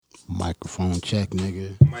Microphone check,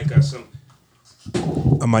 nigga.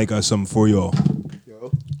 I might got something for y'all.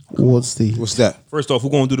 What's that? First off, who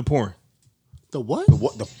gonna do the porn? The what? The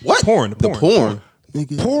what? The what? Porn. The porn.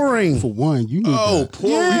 Nigga, pouring. for one, you need to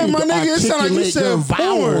pouring. Yeah, my nigga, it sound like you articulate said your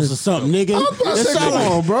vowels porn. or something, nigga. I was about to It say, sound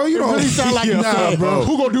come on, bro. You don't really sound like nah, bro.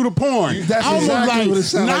 Who gonna do the porn? That's I almost exactly what it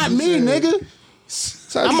sound not like you me, said. nigga.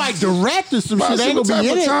 I might direct or some shit. Ain't What gonna type be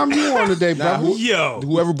in of it. time you on today, bro? Yo,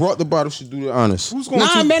 Whoever brought the bottle should do the honors. who's going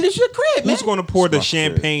Nah, to? man, it's your crib, man. Who's going to pour the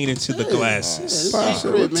champagne into the glasses? What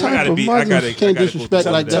man. type of I mother- gotta Can't go disrespect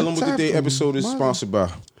tell like them Tell that. them what the day episode is sponsored by.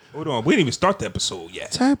 Hold on, we didn't even start the episode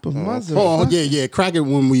yet. type of mother? Oh yeah. Crack it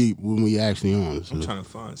when we actually on. So I'm trying to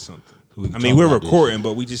find something. we can I mean, talk we're about this. recording,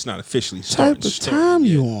 but we just not officially Type starting. of time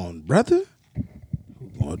you on, brother?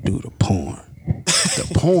 Gonna do the porn.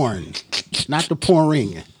 The porn, not the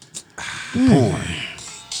pouring. The porn.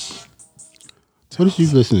 What is you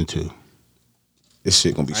listening to? This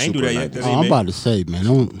shit gonna be I ain't super do that yet. nice. That Oh, ain't I'm me. about to say, man.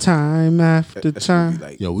 Don't, Time after That's gonna be time.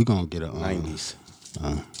 like yo, we gonna get a 90s.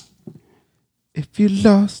 If you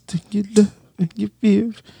lost and you love and you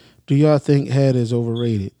fear. Do y'all think head is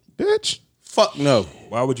overrated? Bitch. Fuck no.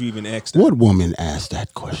 Why would you even ask that? What woman asked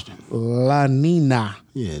that question? La Nina.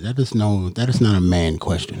 Yeah, that is not a man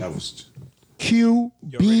question. That was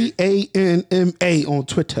QBANMA on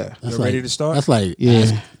Twitter. That's You ready to start? That's like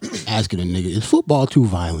asking a nigga, is football too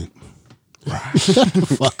violent? Shut the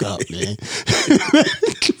fuck up, man.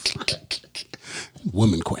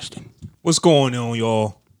 Woman question. What's going on,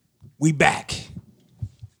 y'all? We back.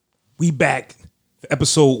 We back for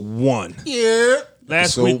episode 1. Yeah.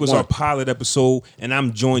 Last Episode week was 1. our pilot episode, and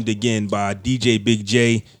I'm joined again by DJ Big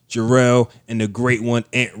J, Jarrell, and the great one,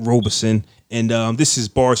 Ant Robeson. And this is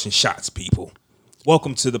Bars and Shots, people.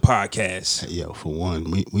 Welcome to the podcast. Yo, for one,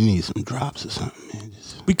 we need some drops or something, man.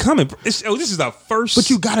 We coming. This is our first. But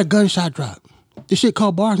you got a gunshot drop. This shit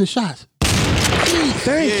called Bars and Shots.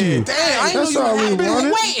 Thank you. Damn, I That's all we I've been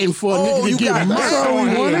wanted. waiting for a nigga to you get got murked that. on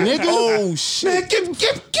here, nigga. Oh shit. Give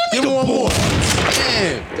me one more.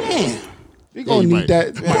 Damn. We gonna you need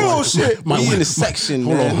that. Bullshit. My- We in the section,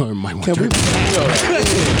 Hold man. on, my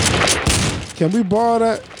Can we borrow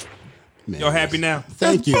that? Y'all happy now?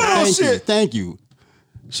 Thank you, thank you.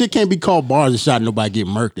 Shit can't be called Bars and Shot and nobody get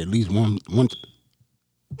murked at least one.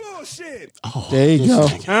 Bullshit. Oh, There you this go.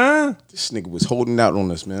 nigga. Huh? This nigga was holding out on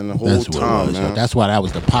us, man, the whole That's what it time, was. man. That's why that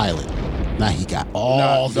was the pilot. Now he got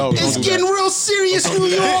all the. no, It's don't do getting real serious, New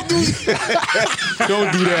York.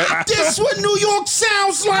 Don't do that. This what New York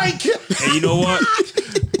sounds like. And you know what?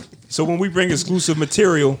 So when we bring exclusive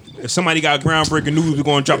material, if somebody got groundbreaking news, we're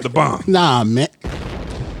gonna drop the bomb. Nah, man,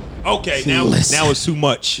 Okay, now it's too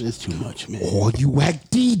much. it's too much, man. All you whack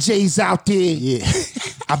DJs out there. Yeah,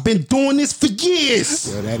 I've been doing this for years.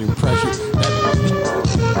 yo, that impression.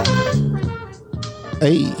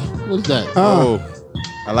 Hey. What's that? Oh,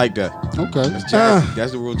 I like that. Okay. Jazzy.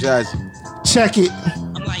 That's the real jazzy. Check it.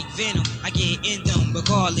 I'm like Venom, I get in them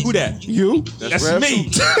regardless. Who that? You? That's Rev. me.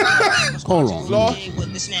 Hold on. Law.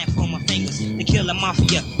 With the snap on my fingers, the killer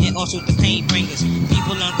mafia, and also the pain bringers.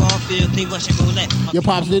 People on Garfield, they rushing roulette. Your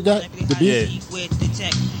pops did that? The beat? Yeah. With the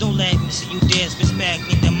tech. Don't let me see you dance, respect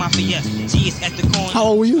in the mafia. See it's at the corner. How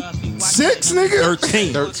old were you? 6, nigga?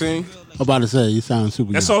 13. 13. I'm about to say you sound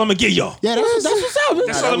super. That's young. all I'm gonna give y'all. Yeah, that's what's up. Man.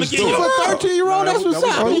 That's all I'm gonna give For y'all. a 13-year-old, that's what's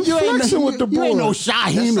up. was You ain't flexing with the you ain't boy. no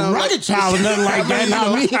Shaheem and Rugged Child or nothing like that.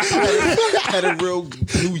 Know what I mean? Had a real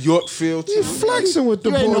New York feel to You it. flexing with the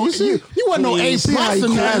You ain't boy. no, You see? you wasn't no A See how plus he or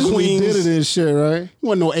nothing. casually did it and shit, right? You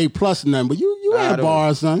wasn't no A plus or nothing, but you had Nah,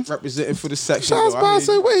 bars, son. Representing for the section. I was though. about to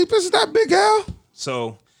mean, say, wait, this is that Big Al?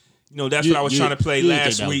 So, what I was trying to play you didn't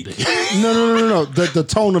last think that was week. big. No. The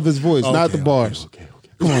tone of his voice, not the bars. Okay.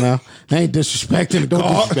 Come on now. I ain't disrespecting the Don't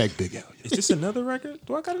dog. disrespect Big Al. Is this another record?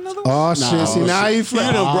 Do I got another one? Oh, shit. See, now he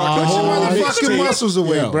flexing. Push your motherfucking muscles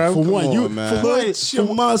away, Yo, bro. For one, on, you man. Put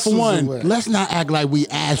your muscles for one, away. let's not act like we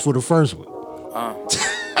asked for the first one.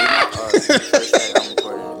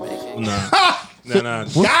 Nah.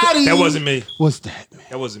 Got him. That wasn't me. What's that, man?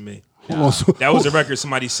 That wasn't me. Hold on, so- That was a record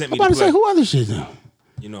somebody sent me I'm about to to say, play. who other shit now?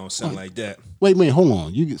 Something like that. Wait, hold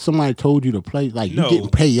on. Somebody told you to play like No. you getting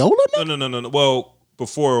payola? Now? No. Well,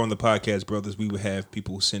 before on the podcast, brothers, we would have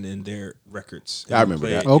people send in their records. I remember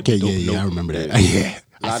Play that. it. Okay, It was yeah, dope. I remember that. Yeah. Yeah,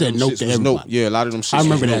 A lot I of said them nope shits to was everybody. nope. Yeah, a lot of them shits I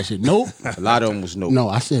remember was that nope. shit. Nope. A lot of them was nope. No,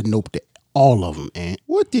 I said nope to all of them, and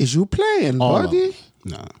What is you playing, all of buddy? them.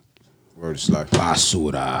 Nah. Word is like.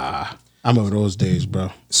 Basura. I remember those days,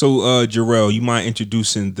 bro. So, Jarrell, you mind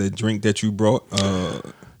introducing the drink that you brought?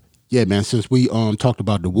 Yeah, man. Since we talked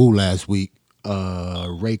about the Woo last week,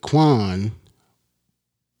 Raekwon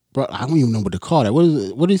Bro, I don't even know what to call that. What is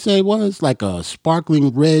it? What did he say it was? Like a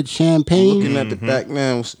sparkling red champagne? Looking at the back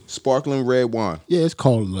now, sparkling red wine. Yeah, it's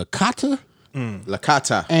called La Cata. La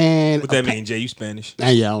Cata. And What that mean, Jay? You Spanish? yeah,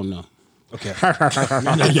 I don't know. Okay.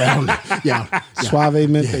 Yeah, I don't know. Yeah. Suave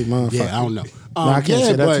mente, motherfucker. Yeah, I don't know. I can't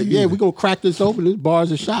say that but to you. yeah, we're gonna crack this open. This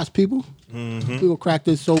bars and shots, people. We're gonna crack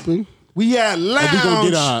this open. We at And lounge.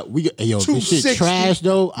 we gonna get yo, this shit 260. trash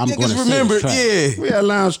though. I'm gonna Niggas say remember, it's trash. yeah. We at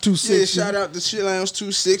lounge Yeah, 260. shout out to Shit Lounge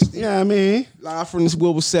 260. Yeah, I mean, Live from this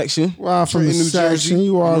Wilbur section. Wow, from the Trenton, New section, Jersey.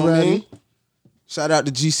 you know what I already. mean? Shout out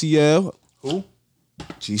to GCL. Who?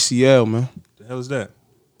 GCL, man. The hell is that?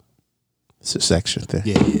 it's a section thing.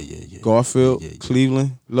 Yeah. Garfield, Yeah.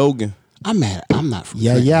 Cleveland, Logan. I'm mad. I'm not from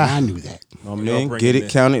Yeah, Trenton. yeah. I knew that. You know what I Y'all mean? bring Get it it, in.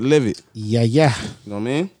 count it, live it. Yeah. You know what I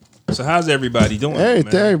mean? So how's everybody doing?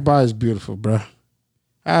 Everything, man? everybody's beautiful, bro.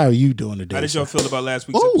 How are you doing today? How did y'all sir? feel about last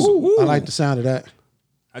week's episode? Ooh, I like the sound of that.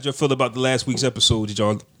 How'd y'all feel about the last week's episode? Did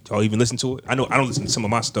y'all even listen to it? I know I don't listen to some of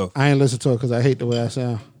my stuff. I ain't listen to it because I hate the way I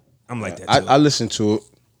sound. I'm like that. I Too. listened to it.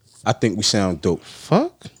 I think we sound dope.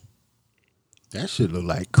 Fuck. That shit look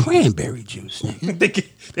like cranberry juice, nigga.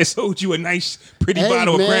 they sold you a nice, pretty Hey,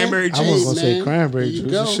 bottle man. of cranberry I juice. was gonna say man. cranberry Here you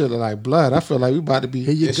juice. go. This shit look like blood. I feel like we about to be.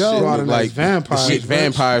 Here you This go. shit Brought look in like as vampires. Shit,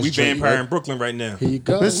 vampires. We drink, vampire right? in Brooklyn right now. Here you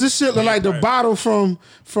go. This shit look like the bottle from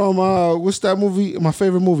what's that movie? My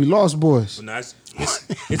favorite movie, Lost Boys. But nah,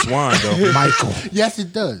 it's wine though. Michael. Yes,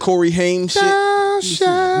 it does. Corey Haim shit. Thou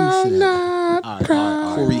shalt see. not All right.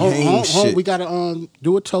 Corey Hold Haim on, shit. we gotta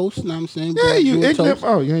do a toast. You know what I'm saying? Yeah, you do a ignorant. toast.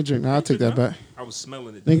 Oh, you ain't drink. Nah, I'll take that back. I was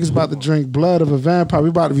smelling it. Niggas about to drink blood of a vampire. We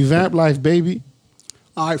about to be vamp life, baby.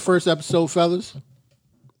 All right, first episode, fellas.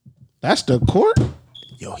 That's the court.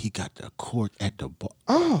 Yo, he got the cork at the bar.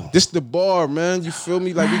 Oh, This the bar, man. You feel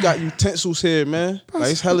me? Like we got utensils here, man.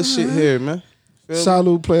 Like it's hella shit here, man. Feel me?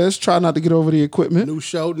 salute players. Try not to get over the equipment. New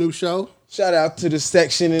show. Shout out to the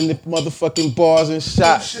section in the motherfucking bars and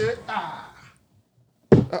shots.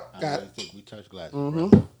 Got it. I think we touched glasses.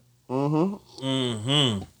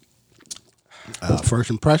 First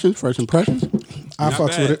impressions. I fucks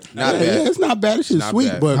bad. with it. Not yeah, bad. it's not bad. It's just Not sweet,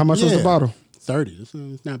 bad. but How much was the yeah. bottle? 30.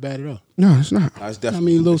 It's not bad at all. No, it's not. Nah, it's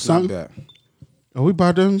definitely, I mean, a little it's not something. bad. Oh, we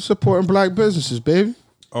about them supporting black businesses, baby.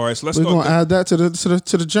 All right, so let's We're start. gonna add that to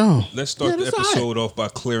the John. Let's start Yeah, the that's all right. episode off by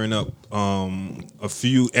clearing up a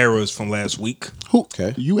few errors from last week. Who?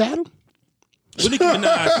 Okay. You had him? With Nicki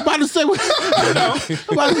Minaj, About to say, I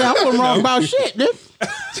wasn't wrong about shit,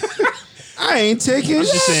 nigga. I ain't taking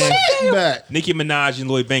just saying. shit back. Nicki Minaj and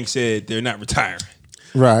Lloyd Banks said they're not retiring.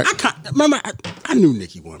 Right. Remember, I knew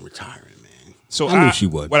Nicki wasn't retiring, man. So I knew she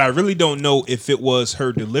would. What I really don't know if it was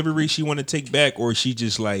her delivery she wanted to take back, or she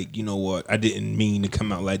just like, you know what, I didn't mean to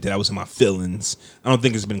come out like that. I was in my feelings. I don't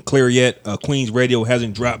think it's been clear yet. Queen's Radio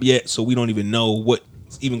hasn't dropped yet, so we don't even know what's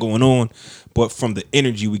even going on. But from the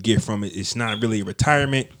energy we get from it, it's not really a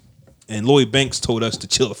retirement. And Lloyd Banks told us to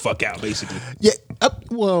chill the fuck out, basically. Yeah.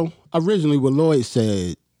 Well, originally what Lloyd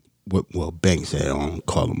said, well, Banks said, I don't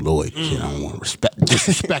call him Lloyd. Shit, I don't want to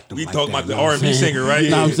disrespect him. We like talking that, about the you know what I'm R&B saying? singer, right? You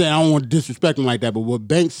know what I'm saying? I don't want to disrespect him like that. But what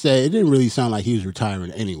Banks said, it didn't really sound like he was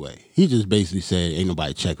retiring anyway. He just basically said, ain't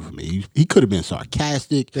nobody checking for me. He could have been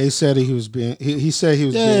sarcastic. They said he was being. He said he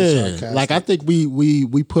was being Yeah, sarcastic. like I think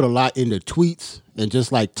we put a lot into tweets and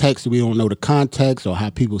just like text, we don't know the context or how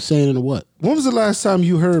people saying it or what. When was the last time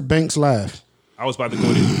you heard Banks laugh? I was about to go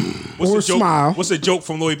there. What's Or the joke? smile. What's the joke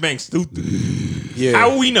from Lloyd Banks? Yeah. How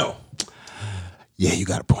will we know? Yeah, you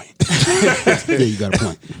got a point. Yeah, you got a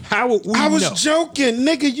point. How will we I was know? joking,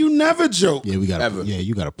 nigga. You never joke. Yeah, we got. Ever. Yeah,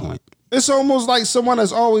 you got a point. It's almost like someone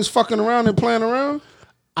that's always fucking around and playing around.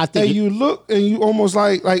 I think And you look and you almost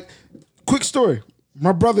like quick story.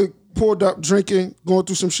 My brother pulled up drinking, going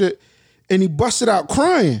through some shit, and he busted out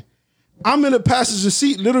crying. I'm in the passenger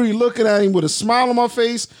seat, literally looking at him with a smile on my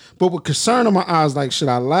face, but with concern in my eyes. Like, should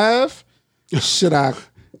I laugh? Should I?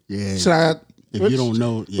 Yeah. Should I? If you don't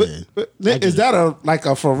know, yeah. Is that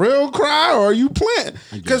a for real cry or are you playing?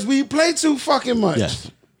 Because we play too fucking much. Yes.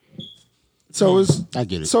 So it's. I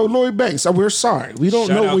get it. So Lloyd Banks, we're sorry. We don't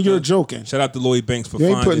Shout know out when you're to- joking. Shout out to Lloyd Banks for You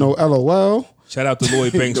ain't putting finding. no LOL. Shout out to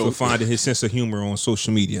Lloyd Banks for finding his sense of humor on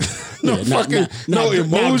social media. No Yeah, now- fucking now- no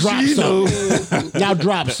now drop emoji. No. something. Now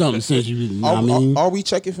drop something since you know what I mean. Are we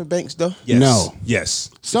checking for Banks though? Yes. No. Yes.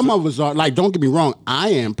 Some of us are like, don't get me wrong, I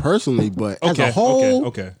am personally, but as Okay. a whole,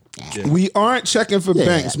 Okay. Yeah. We aren't checking for Yeah,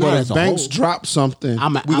 Banks, not but as if a Banks whole. drop something,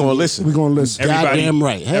 I'm gonna listen. we're gonna listen. Goddamn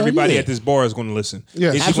right. Hell Everybody yeah. at this bar is going to listen. Yeah,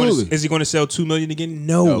 absolutely. Is he going to sell $2 million again?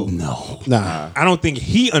 No. No, Nah, I don't think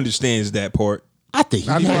he understands that part. I think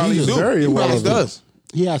I probably he, do. Very He well probably of it. does.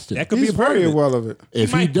 he has to. That could he's be a part very of it. well of it. If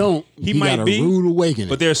he might- don't, he he might got a be, rude awakening.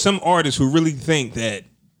 But there are some artists who really think that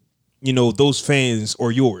those fans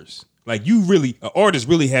are yours. Like an artist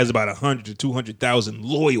really has about 100 to 200,000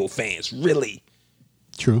 loyal fans. Really,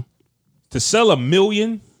 True. to sell 1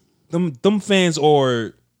 million, them fans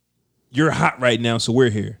are, you're hot right now, so we're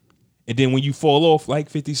here. And then when you fall off like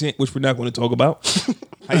 50 Cent, which we're not going to talk about,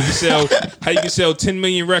 how you can sell 10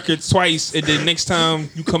 million records twice, and then next time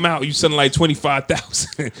you come out, you selling like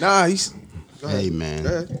 25,000. Nah, he's. Hey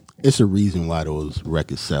man, it's a reason why those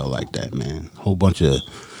records sell like that, man. Whole bunch of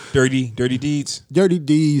Dirty deeds. dirty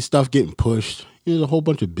deeds, stuff getting pushed. There's a whole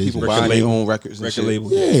bunch of business. People buying their own records and Record shit.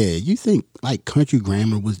 label. Yeah, you think like Country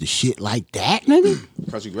Grammar was the shit like that, nigga?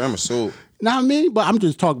 Country Grammar sold. Know what I mean? But I'm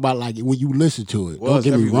just talking about like when you listen to it. Don't Was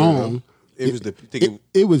get me everywhere, wrong. though. It was the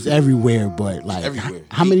It was everywhere, but like everywhere.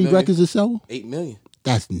 how 8 many million. records it sold? 8 million.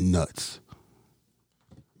 That's nuts.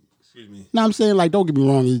 Excuse me. Now I'm saying like don't get me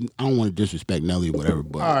wrong. I don't want to disrespect Nelly or whatever,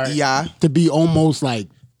 but All right. Yeah. to be almost like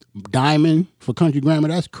Diamond for Country Grammar,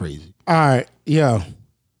 that's crazy. All right, yo.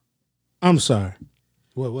 I'm sorry.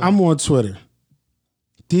 What? I'm on Twitter.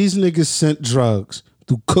 These niggas sent drugs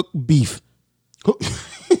through cooked beef.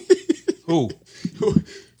 Who?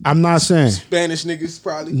 I'm not saying. Spanish niggas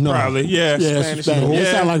probably. No. Probably. Yeah. Yeah, Spanish Spanish. nigga. It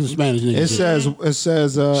Yeah. sound like a Spanish nigga. It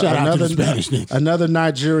says Shout out to another the Spanish niggas. another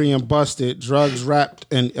Nigerian busted, drugs wrapped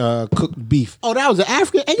in cooked beef. Oh, that was an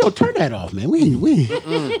African. Hey, yo, turn that off, man. We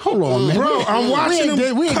hold on, man. Bro, I'm watching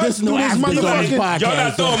them We ain't cut dissing no through this Africans on this motherfucking- podcast. Y'all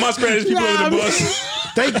not throwing my Spanish people Nah, under I the mean- bus.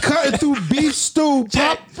 They cutting through beef stew, pop,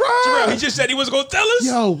 Terrell, bro. he just said he was gonna tell us.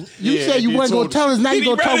 Yo, you Yeah, said you he weren't told gonna tell us. Now you Did he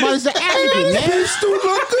gonna talk write about it? it's an African, man. Beef stew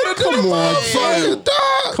look good. Come on, Jay.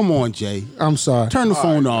 dog. Come on, Jay. I'm sorry. Turn the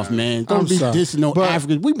phone off, man. Don't I'm be sorry. dissing no But-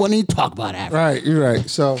 Africans. We wouldn't even talk about Africa. Right, you're right.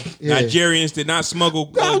 So yeah. Nigerians did not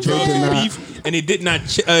smuggle No, drugs they and not. beef, and they did not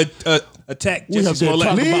attack We Jesse up there Smollett.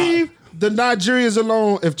 talking Leave the Nigerians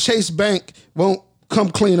alone if Chase Bank won't come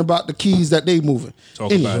clean about the keys that they moving.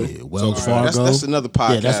 Talk about Anywho, it. Yeah, Wells Fargo. That's another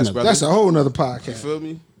podcast, that's another- brother. that's a whole nother podcast. Feel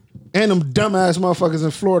me? And them dumbass motherfuckers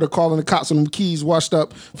in Florida calling the cops on them keys washed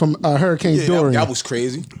up from Hurricane Yeah, Dorian. that was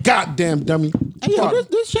crazy. Goddamn dummy. Hey, yo,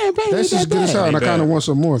 this champagne That's ain't just that good as hell, bad. and I Ain't kind of bad. want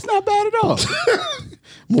some more. It's not bad at all.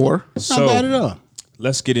 More. It's So- not bad at all.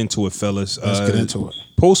 Let's get into it, fellas. Let's get into it.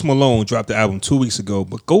 Post Malone dropped the album 2 weeks ago,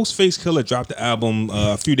 but Ghostface Killah dropped the album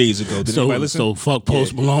a few days ago. Did anybody listen? So fuck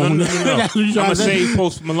Post Malone. No. That's what you I'm trying gonna to say? say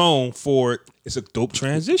Post Malone for it's a dope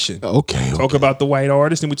transition. Okay. Talk about the white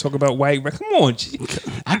artist, and we talk about white. Come on, G.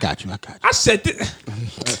 I got you. I said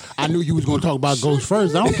that. I knew you was gonna talk about Ghost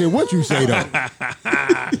first. I don't care what you say though.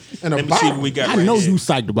 And a Let me see what bottle. we got. I right know here. you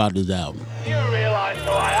psyched about this album. You realize who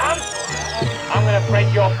I am? I'm gonna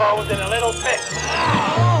break your bones in a little bit.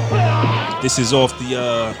 This is off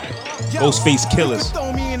the Ghostface Killers.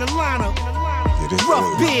 Throw me in the lineup.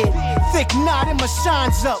 Rough beard, thick knot and my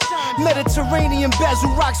shines up. Mediterranean bezel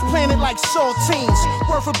rocks planted like saltines.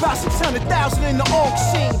 Worth about 600,000 in the orc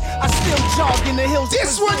scene. I still jog in the hills.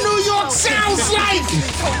 This what New York sounds like.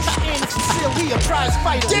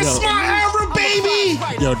 This my era, baby.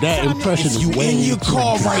 Yo, that impression is way in your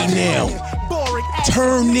car right now,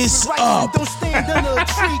 turn this up.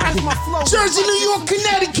 Jersey, New York,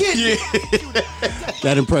 Connecticut.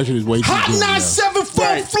 That impression is way too Hot good. yo. 974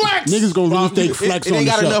 flex. Niggas gonna really think flex It on ain't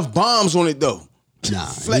the got show. enough bombs on it though. Nah,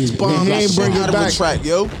 Flex he- bombs. he ain't bring it out of a back. track,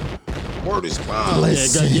 yo. Word is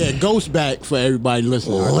bombs. Yeah, Ghost back for everybody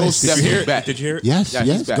listening. Ghost, Did you hear it? Back. Did you hear it? yes, Yeah, he's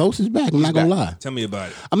yes, back. Ghost is back. I'm not gonna lie. Tell me about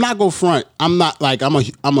it. I'm not gonna front. I'm not like I'm a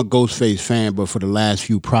Ghostface fan, but for the last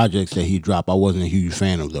few projects that he dropped, I wasn't a huge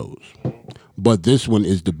fan of those. But this one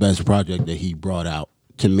is the best project that he brought out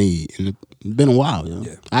to me, and it's been a while. You know?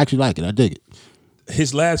 Yeah. I actually like it. I dig it.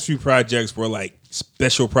 His last few projects were like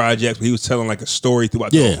special projects where he was telling like a story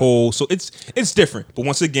throughout Yeah. the whole. So it's different. But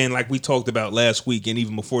once again, like we talked about last week and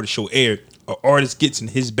even before the show aired, an artist gets in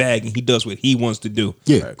his bag and he does what he wants to do.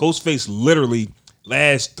 Yeah. Ghostface literally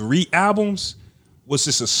last 3 albums was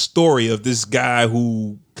just a story of this guy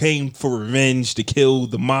who came for revenge to kill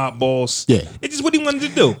the mob boss. Yeah. It's just what he wanted to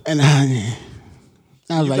do. And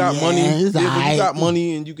I was You like, got yeah, money. it's Yeah, when alright. you got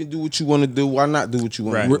money and you can do what you want to do. Why not do what you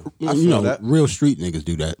want Right. to do? I You feel know, that. real street niggas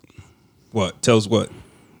do that. What? Tells what?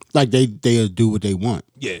 Like they'll do what they want.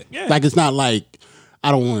 Yeah. Yeah. Like it's not like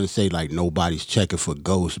I don't want to say like nobody's checking for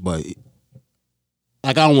Ghost, but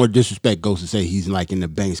like I don't want to disrespect Ghost and say he's like in the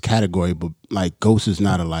Banks category, but like Ghost is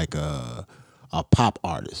not a pop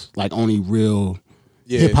artist. Like only real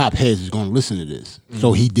hip hop heads is gonna listen to this.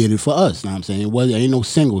 So he did it for us. Know what I'm saying? It was ain't no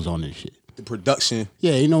singles on this shit. The production.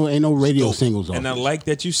 Yeah, ain't no radio singles on And I this. like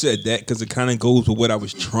that you said that because it kind of goes with what I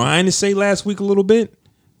was trying to say last week a little bit.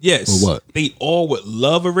 Yes, Well, what? They all would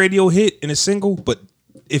love a radio hit and a single, but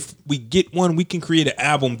if we get one, we can create an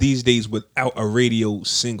album these days without a radio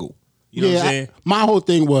single. You know what I'm saying? My whole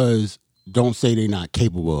thing was don't say they're not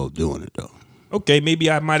capable of doing it though. Okay, maybe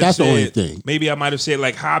I might have That's said. the only thing. Maybe I might have said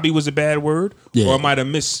like hobby was a bad word, Yeah. or I might have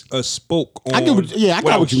misspoke on I get what, I what got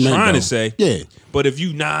I what was you meant. trying though. to say. Yeah. But if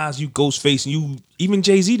you Nas, you Ghostface, and you even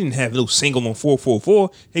Jay-Z didn't have no single on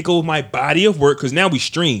 444. Here goes my body of work because now we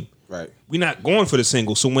stream. Right. We're not going for the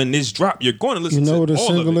single. So when this drop, you're going to You listen know to what a all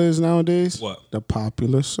single of it. is nowadays? What? The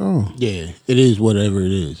popular song. Yeah, it is whatever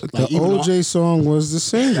it is. The Like, even OJ song was the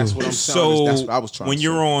single. That's what I'm So saying. That's what I was trying when to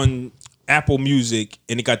you're say. on Apple Music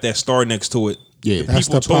and it got that star next to it, Yeah. That's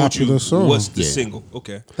people the told you popular song. what's the Yeah. single.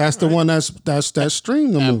 Okay. That's the one that's that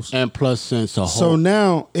streamed the most. and plus since a whole So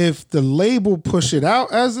now, if the label push it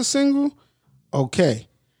out as a single, okay,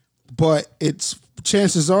 but it's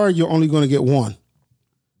chances are you're only going to get one,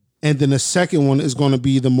 and then the second one is going to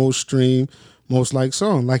be the most streamed, most liked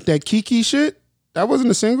song. Like that Kiki shit, that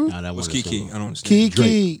wasn't a single. Nah, that What's wasn't a Kiki? single. I don't understand.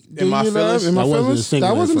 Kiki, In My Feelings? In My That wasn't a Feelings? single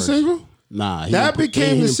That at wasn't a first. single. Nah, he That didn't put- became he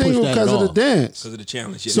the didn't push single that because at of the all. dance. Because of the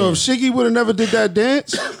challenge. Yeah. So if Shiggy would have never did that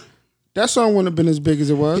dance, that song wouldn't have been as big as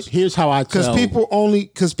it was. Here's how I Because tell. people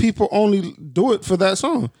only do it for that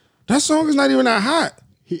song. That song is not even that hot.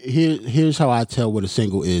 Here's how I tell what a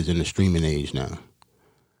single is in the streaming age now.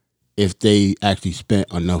 If they actually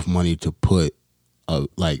spent enough money to put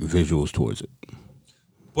like visuals towards it.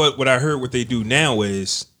 But what I heard what they do now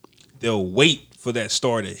is they'll wait for that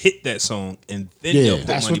star to hit that song and then Yeah. they'll put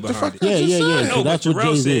That's money what the behind fuck it. I Yeah, just yeah, said. yeah. I So know, that's but what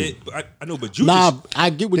Jarrell Jay-Z. said. But I know, but you Nah, just, I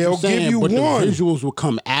get what They'll you're give saying, you but one. the visuals will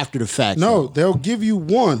come after the fact. No, though. they'll give you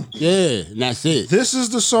one. Yeah, and that's it. This is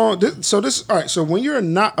the song. So this, all right. So when you're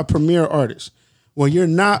not a premier artist, when you're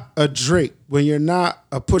not a Drake, when you're not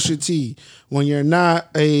a Pusha T, when you're not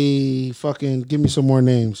a fucking, give me some more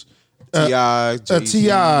names. T.I.,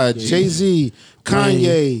 T.I., Jay-Z,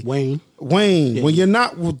 Kanye, Wayne. When you're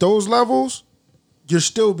not with those levels, you're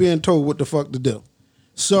still being told what the fuck to do.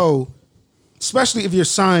 So, especially if you're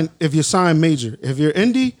signed major. If you're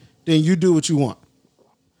indie, then you do what you want.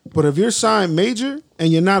 But if you're signed major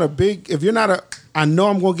and you're not I know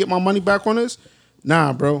I'm gonna get my money back on this.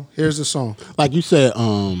 Nah, bro. Here's the song. Like you said,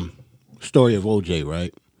 Story of OJ,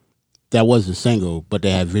 right? That wasn't single, but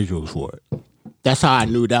they had visuals for it. That's how I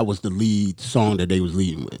knew that was the lead song that they was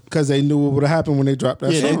leading with. Because they knew what would have happened when they dropped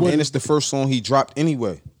that Yeah, they song. would- And it's the first song he dropped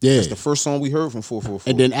anyway. Yeah. It's the first song we heard from 444.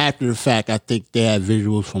 And then after the fact, I think they had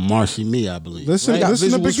visuals for Marcy Me, I believe. Listen, They got listen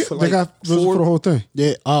to visuals begin. for, They like, got visuals for the whole thing.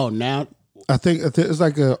 Yeah. Oh, now I think it's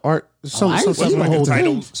like a art. Some I ain't type seen of the like a whole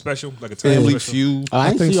title thing. special, like a title Family special. Feud.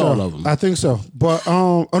 I didn't see so. all of them. I think so. But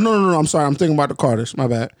oh no, I'm sorry. I'm thinking about the Carters. My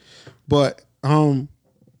bad. But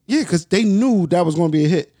yeah, because they knew that was going to be a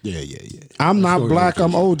hit. Yeah. I'm not Story black. of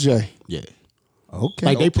I'm OJ. Yeah. Okay.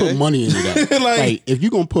 Like they put money into that. Like- like if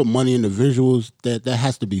you're gonna put money in the visuals, that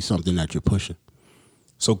has to be something that you're pushing.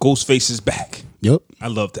 So Ghostface is back. Yep. I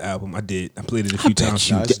love the album. I did. I played it a few times.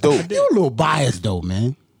 You Nah, it's dope. You're a little biased though,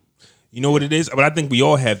 man. You know what it is? But I think we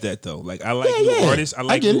all have that though. Like I like Yeah, new yeah. artists. I I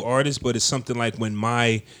like get new it. artists, but it's something like when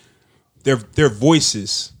their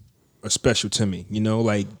voices are special to me. You know,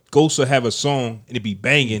 like Ghost will have a song and it be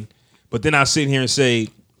banging, but then I sit here and say,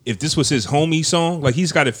 if this was his homie song, like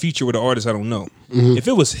he's got a feature with an artist I don't know. If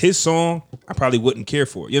it was his song, I probably wouldn't care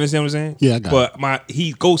for it. You understand what I'm saying? Yeah, I got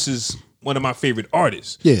but Ghost is one of my favorite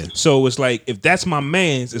artists. Yeah. So it's like if that's my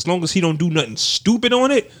man's, as long as he don't do nothing stupid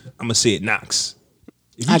on it, I'm gonna say it knocks.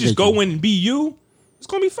 If you I just get go you. in and be you, it's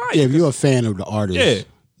gonna be fire. Yeah, if you're a fan of the artist, Yeah.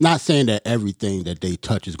 not saying that everything that they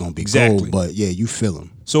touch is gonna be Exactly. gold, but yeah, you feel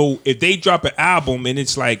them. So if they drop an album and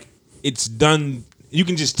it's like it's done, you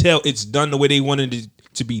can just tell it's done the way they wanted it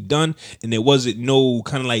to be done, and there wasn't no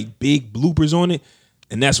kind of like big bloopers on it,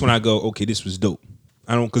 and that's when I go, okay, this was dope.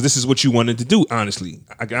 I don't, because this is what you wanted to do. Honestly,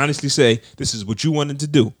 I can honestly say this is what you wanted to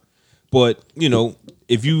do. But you know,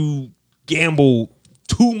 if you gamble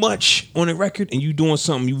too much on a record and you doing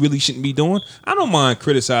something you really shouldn't be doing, I don't mind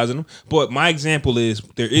criticizing them. But my example is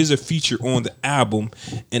there is a feature on the album,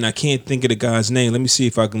 and I can't think of the guy's name. Let me see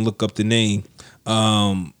if I can look up the name.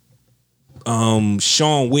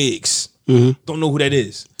 Sean Wiggs. Don't know who that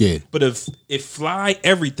is. Yeah. But if Fly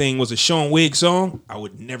Everything was a Sean Wiggs song, I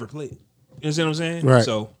would never play it. You understand what I'm saying? Right.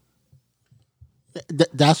 So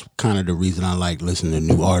That's kind of the reason I like listening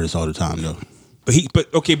to new artists all the time, though.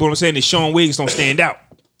 but what I'm saying is Sean Wiggs don't stand out.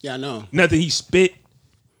 Yeah, I know. Nothing he spit.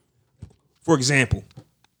 For example,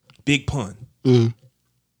 Big Pun.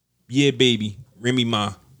 Yeah, baby. Remy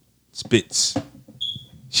Ma spits.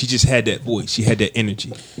 She just had that voice. She had that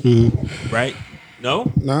energy. Right?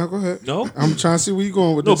 No? Nah, go ahead. No? I'm trying to see where you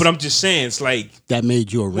going with No, this. but I'm just saying, it's like That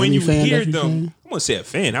made you a when Remy you fan. hear That's what you're them, saying? I'm gonna say a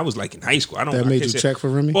fan. I was like in high school. I don't. That I made can't you say- check for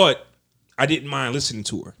Remy? But I didn't mind listening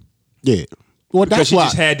to her. Yeah. Well, because that's she why.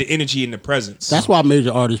 just had the energy and the presence. That's why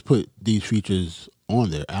major artists put these features on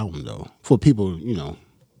their album, though, for people,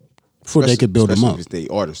 before they could build them up. Especially if it's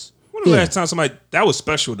they artists. When the last time somebody that was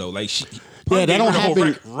special though? Like she, Yeah, that don't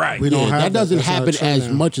happen. Right. We don't have that doesn't that's not happen true as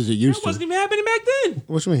now. much as it used That to. wasn't even happening back then.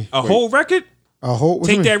 What you mean? A whole record. A whole. What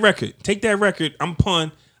you Take mean? that record. Take that record. I'm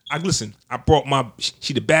pun. Listen. I brought my.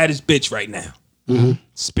 She the baddest bitch right now.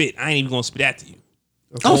 Spit. I ain't even gonna spit after you.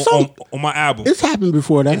 On my album. It's happened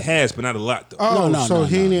before that. It has, but not a lot though. Oh, No, so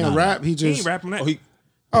he didn't no. rap. He He just. ain't rapping that.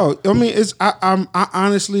 Oh, I mean, it's. I'll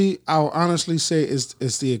honestly say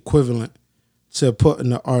it's the equivalent to putting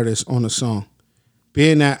the artist on a song,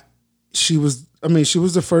 being that she was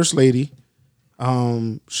the first lady.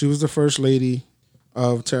 She was the first lady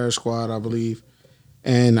of Terror Squad, I believe,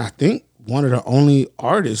 and I think one of the only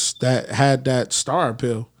artists that had that star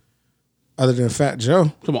appeal, other than Fat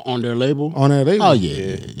Joe, Come on their label. on that label. Oh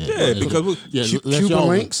yeah. Yeah, because unless Cuban y'all-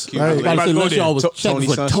 Links. I was Like, about to say, unless y'all was Tony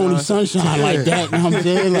checking for Tony Sunshine like that. You know what I'm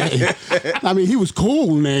saying? Like, I mean, he was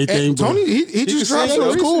cool and everything. and but Tony, he just dropped he some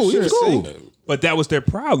was recent cool. He shit. was cool. But that was their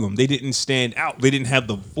problem. They didn't stand out. They didn't have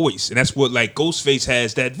the voice, and that's what like Ghostface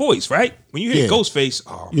has that voice, right? When you hear Yeah. Ghostface,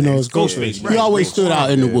 oh, You man, know it's Ghostface. Ghostface. Right? He always stood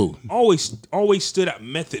out in the woo. Always stood out.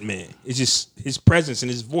 Method Man. It's just his presence and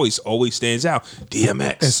his voice always stands out.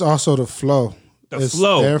 DMX. It's also the flow. It's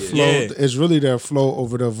flow, Their flow. yeah. It's really their flow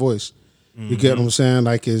over their voice. You get what I'm saying?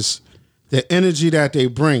 Like it's the energy that they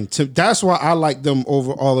bring. That's why I like them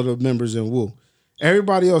over all of the members in Wu.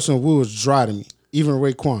 Everybody else in Wu is dry to me. Even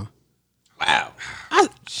Raekwon. Wow.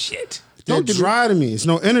 Shit. They're dry to me. It's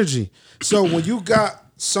no energy. So when you got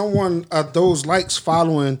someone of those likes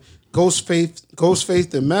following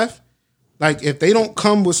Ghostface and Meth, like if they don't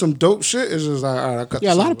come with some dope shit, it's just like, all right, I cut Yeah,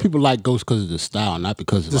 a this lot one, of people like Ghost because of the style, not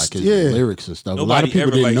because of like his yeah. lyrics and stuff. a lot Nobody of people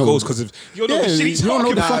ever didn't like know. Ghost because of you don't know Yeah, the shit he's you don't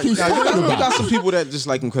know talking the fuck about. he's talking You got about. some people that just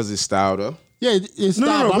like him because of his style, though. Yeah, it's No,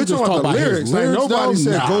 style. no, but we're I'm just talking about the his lyrics. Like nobody though.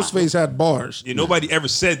 said Nah. Ghostface had bars. Yeah, nobody ever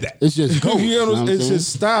said that. It's just Ghost. You know, you know what I'm it's saying? his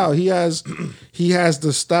style. He has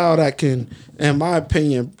the style that can, in my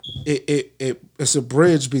opinion, it's a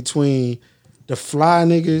bridge between the fly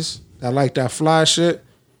niggas that like that fly shit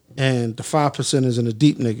and the 5%ers and the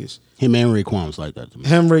deep niggas. Him and Raekwon was like that to me.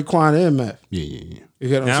 Him, Raekwon, and Meth. Yeah. You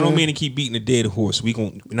get what Now, I I'm don't saying? mean to keep beating a dead horse. We're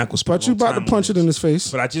not gonna spend But you about to punch it in his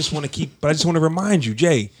face. But I just want to remind you,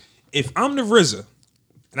 Jay, if I'm the RZA,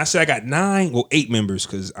 and I say I got 8 members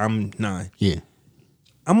because I'm 9. Yeah.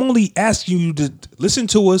 I'm only asking you to listen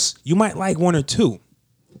to us. You might like 1 or 2.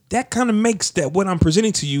 That kind of makes that what I'm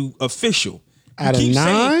presenting to you official. You Out of keep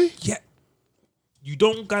 9? yeah. You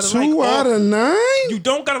don't gotta 2 like out all, of 9? You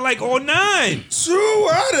don't gotta like all 9. 2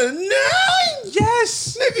 out of 9?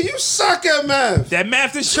 Yes. Nigga, you suck at math. That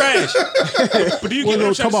math is trash. But do you Well, get what no,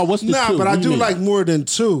 I'm talk about trying what's the Nah, two? but I What do you mean? like more than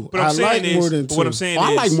 2. What I'm I saying like is, more than 2. but what I'm saying Oh,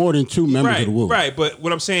 I is, like more than 2 members right, of the Wu. right. But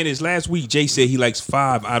what I'm saying is, last week Jay said he likes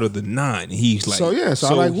 5 out of the 9. And he's like, So, yeah, so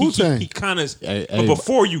I like Wu-Tang. He kind of, Hey, but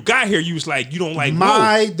before you got here, you was like, you don't like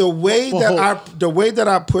Wu. The way that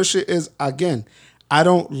I push it is, again, I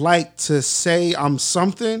don't like to say I'm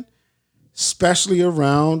something, especially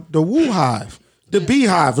around the Wu Hive, the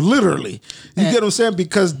Beehive, literally. You get what I'm saying?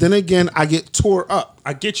 Because then again, I get tore up.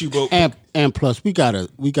 I get you, but And plus, we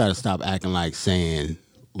gotta stop acting like saying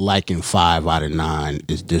liking 5 out of 9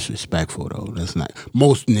 is disrespectful though. That's not.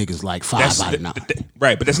 Most niggas like 5 out of 9.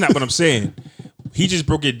 Right, but that's not what I'm saying. He just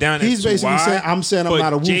broke it down. He's as to basically why, saying, I'm saying I'm but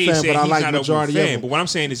not a Wu Jay fan, said but I he's like not a Wu majority of fan. them. But what I'm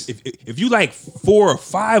saying is, if you like 4 or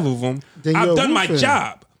 5 of them, Then you're I've a done Wu my fan.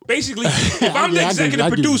 job. Basically, if I'm the Yeah, I get- executive I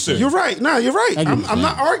get you. producer, You're right. No, you're right. I get what I'm you're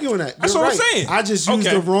not arguing that. That's You're what I'm right. saying. I just used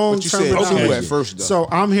Okay. the wrong But you said terminology. 2 at first, though. So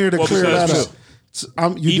I'm here to Well, clear because that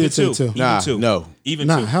up. You even did say 2. 2. Nah, Even 2. no. Even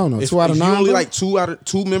Nah, 2. hell no. If 2 out of you 9. only bro? like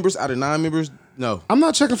 2 members out of 9 members, no. I'm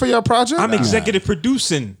not checking for your project. I'm executive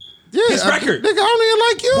producing his record. Nigga, I don't even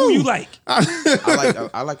like you. Who you like?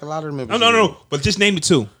 I like a lot of the members. No. But just name the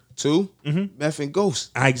 2. 2? Meth and Ghost.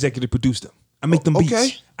 I executive produced them. I make them beats.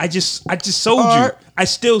 Okay. I just sold All you. right. I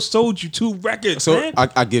still sold you 2 records, So man.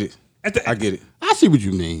 I get it. I get it. I see what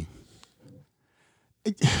you mean.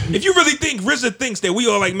 If you really think RZA thinks that we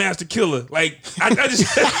all like Master Killer, like I just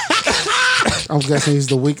I'm guessing he's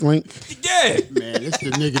the weak link. yeah. Man, it's the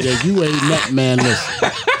nigga that you ain't met, man.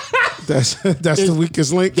 Listen, That's the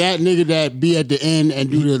weakest link. that nigga that be at the end and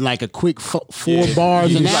do like a quick 4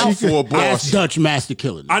 bars and Like out. 4 bars. That's Dutch Master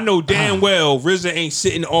Killer. I know damn well RZA ain't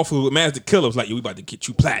sitting off with Master Killer. It's like, yo, we about to get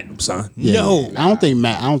you platinum, son. Yeah, No. I don't think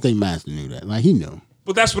Master knew that. Like he knew.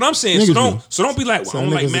 But that's what I'm saying. Niggas So don't be like, well, So I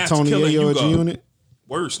don't like niggas a Master Tony Killer. And Yayo you at go G-Unit.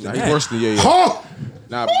 worse than Nah, he that. worse than Yayo. Huh?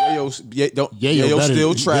 Nah, but Yayo's Yayo better still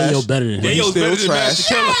than- trash. Yayo better than him. He's Yayo's still better than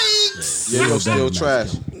trash. Master Killer. Yayo's still trash.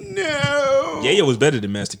 No. Yayo was better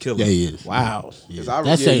than Master Killer. Yeah, he is. Wow. Yeah.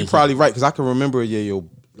 That's you're probably right because I can remember Yayo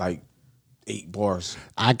like 8 bars.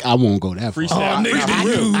 I won't go that far.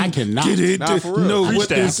 Freestyle. I cannot. Nah, for real. Know what Freestyle.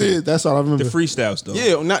 this is. That's all I remember. The freestyles though.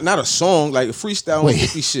 Yeah, not a song like a freestyle Wait.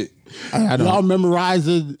 hippie shit. I don't. Y'all memorize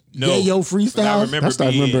the No, Yayo but freestyle? That's what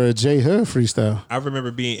I remember a J Hood freestyle. I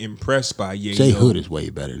remember being impressed by Yayo. J Hood is way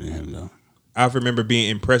better than him though. I remember being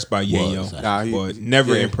impressed by Yayo, Nah, but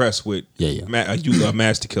never yeah. impressed with Yayo.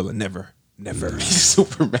 Master Killer. Never. He's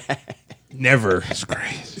super mad. Never. That's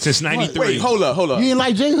great. Since '93. Wait, hold up. You ain't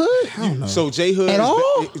like J Hood? So J Hood At all?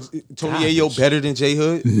 Tony Yayo better than J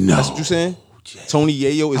Hood? No. That's what you saying? Tony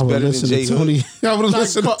Yayo is I would better than listen J to Hood. Tony. I would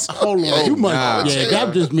listen to Hold on. You must, nah. yeah,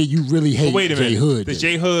 that just mean you really hate Wait a minute. J Hood. The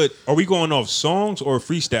J Hood. Are we going off songs or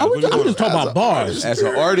freestyle? What are we I'm going just talking about bars. As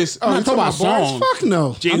an artist, Oh, you talking about bars? songs. Fuck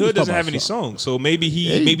no. J I'm Hood just doesn't talking have about any songs, so maybe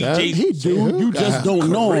he maybe does. Jay. He do. You just don't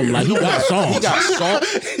know him. Like he got songs. he got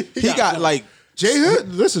song. He got like J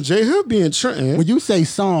Hood, listen, J Hood being Trenton. When you say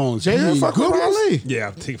songs, J you Hood mean fuck with good ones? Raleigh. Yeah,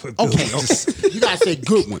 I'm thinking. Okay, you gotta say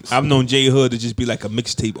good ones. I've known J Hood to just be like a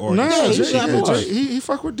mixtape artist. No, Yeah, J, yeah, yeah, boy. he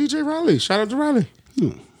fuck with DJ Riley. Shout out to Riley.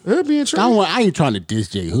 Hood being I, Trenton. I ain't trying to diss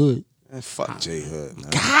J Hood. man, fuck J Hood.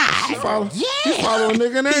 Man. He follow a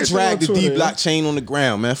nigga and He everything dragged the on D Twitter. block chain on the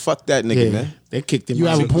ground, man. Fuck that nigga, Yeah, man. they kicked him You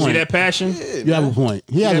out. have a point. See that passion? You have a point.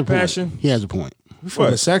 He has that a point. passion? He has a point.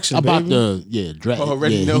 For the section, About baby. drag.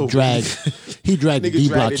 Already Yeah, know. he dragged the Nigga D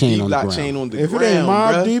dragged block the chain D on the block ground. chain on the If ground, it ain't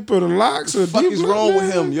Mob bruh. Deep or the Locks or What the fuck Deep is Block, wrong with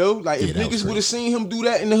man? him, yo? Like, if Yeah, that was niggas would crazy. have seen him do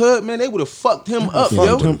that in the hood, man, they would have fucked him up, yo.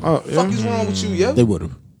 Fucked him up, Fuck yeah. is wrong with you, yo? They would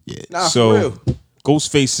have. Yeah. Nah, for So real.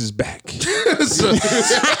 Ghostface is back.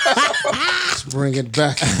 Let's bring it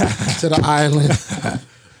back to the island.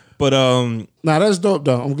 But Nah, that's dope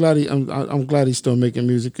though. I'm glad he's still making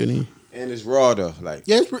music and And it's raw though, like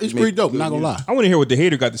Yeah, it's pretty dope. Not gonna lie. I want to hear what the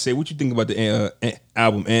hater got to say. What you think about the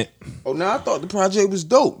album, Ant? Oh, no, I thought the project was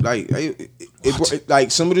dope. Like,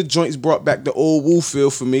 like some of the joints brought back the old Wu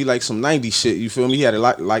feel for me, like some '90s shit. You feel me? He had a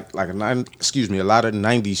lot, a lot of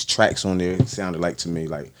 '90s tracks on there. It sounded like to me,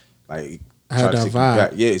 like had try to that take you vibe.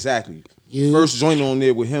 back. Yeah, exactly. Yeah. First joint on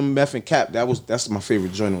there with him, Meth, and Cap. That's my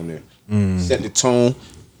favorite joint on there. Set the tone.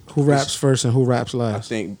 who raps first and who raps I last.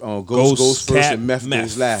 think Ghost, Ghost first Cap, and Meth Meth.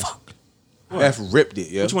 was last. Meth ripped it,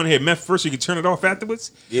 yeah. What you want to hear, Meth first so you can turn it off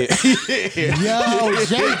afterwards? Yeah. Yo,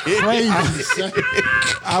 Jay crazy.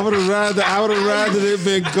 I would have rather it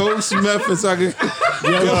been Ghost Method so I could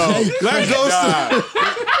let Ghost.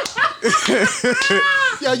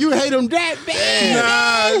 Yo, you hate him that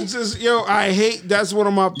bad. Nah, it's just I hate. That's one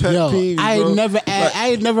of my pet Yo, peeves. I bro.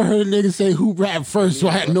 ain't never heard a nigga say who rap first, so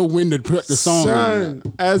I had no when to put the song. on.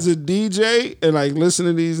 Son, as a DJ and like listen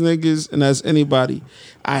to these niggas and as anybody,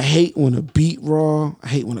 I hate when a beat raw. I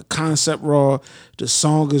hate when a concept raw. The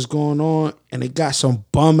song is going on and they got some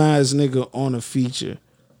bum ass nigga on a feature.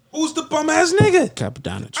 Who's the bum ass nigga?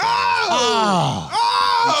 Capadonna trash.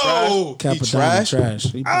 Oh, Capadonna trash? trash.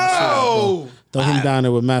 He oh! throw him down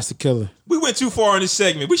there with Master Killer. We went too far in this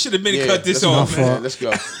segment. We should have been Yeah, cut this let's off, go. man. Let's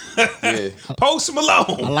go. Yeah. Post I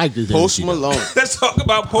Malone. like this. Post energy, though. Malone. Let's talk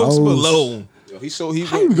about Post Post. Malone. Yo, he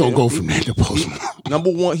How we gonna go from that to Post Malone?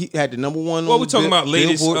 number one? He had the number one. What on we talking about?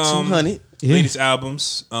 Latest Billboard 200. latest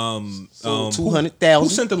albums. Sold Who 200,000.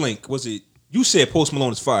 sent the link? Was it you? Said Post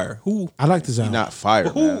Malone is fire. Who? I like this album. Not fire,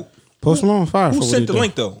 Who? man. Post Malone fire. Who for what sent he the do.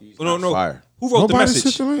 link though? No, no. fire. Who wrote the Nobody message?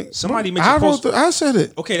 sent the link. Somebody I mentioned wrote Post. the. I said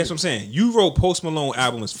it. Okay, that's what I'm saying. You wrote Post Malone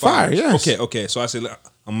album is fire. Fire, yes. Okay. So I said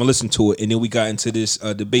I'm gonna listen to it, and then we got into this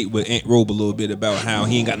debate with Ant Robe a little bit about how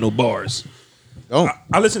he ain't got no bars. Oh,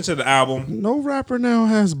 I listened to the album. No rapper now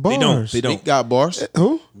has bars. They don't. Meek got bars.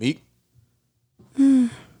 Who? Meek.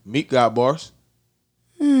 Meek got bars.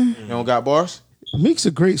 You don't got bars? Meek's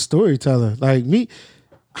a great storyteller. Like Meek.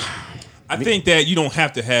 I think that you don't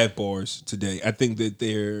have to have bars today. I think that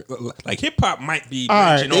they're like hip hop might be. All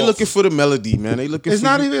right, branching They off. looking for the melody, man. They looking. It's for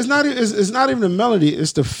not you. even. It's not even the melody.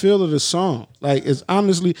 It's the feel of the song. Like it's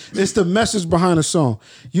honestly, it's the message behind the song.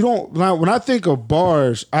 You don't. Like, when I think of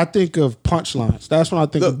bars, I think of punchlines. That's when I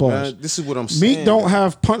think of Look, bars. man, this is what I'm saying. Meek don't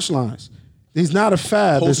have punchlines. He's not a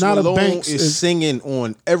Fab. Post It's not Malone a Banks. is It's- singing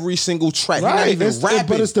on every single track. right. He's not It's- even rapping.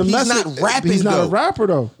 But it's the He's message. not rapping. He's not though. a rapper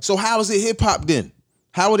though. So how is it hip hop then?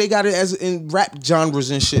 How they got it as in rap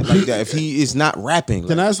genres and shit like that if he is not rapping?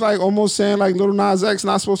 Then Like, that's like almost saying like Lil Nas X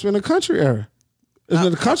not supposed to be in the country era. It's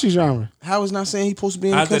in the country genre. how is not saying he supposed to be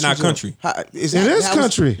in How's the that country? not country? How, is It that- is how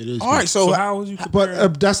country. It is All right, so, So how would you? But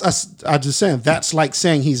I just saying that's like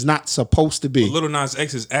saying he's not supposed to be. Little Nas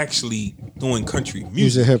X is actually doing country He's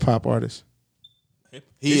music. a hip hop artist.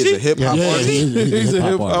 He is a hip hop Yeah, artist. He's a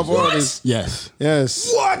hip hop artist. Yes.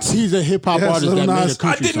 Yes. What? He's a hip hop Yes, artist Lil that made Nas. a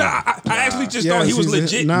country I did not. song. I actually just Yes, thought he was he's a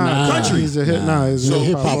legit country. He's a hit. Nah, he's a hip hop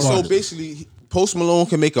hip-hop artist. So artist. basically, Post Malone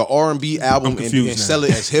can make an R&B album and confused now. sell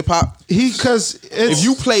it as hip hop. Because If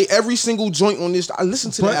you play every single joint on this, I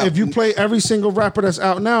listen to but that. if you play every single rapper that's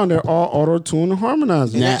out now, they're all auto-tuned and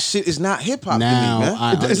harmonizing. and Now- that shit is not hip hop to now me, man.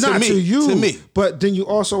 I- It's not me, to you, To me, but then you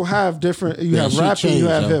also have different. You have shit rap and you changed,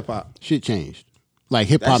 have yo. hip hop. Shit changed. Like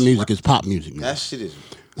hip hop That's music right. is pop music now. that shit is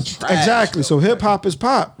trash, Exactly. yo. So hip hop is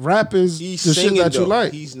pop. Rap is He's the shit singing, that you though.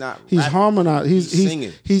 like. He's not He's rapping. harmonized. He's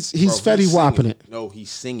singing. He's Bro, Fetty Whopping singing. it. No, he's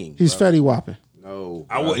singing. He's bro. Fetty Whopping. No,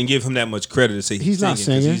 I bro. wouldn't give him that much credit to say He's not 'cause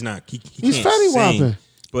singing. He's not. He He's can't Fetty sing, Whopping.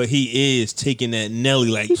 but he is taking that Nelly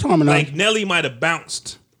like. He's harmonizing. Like Nelly might have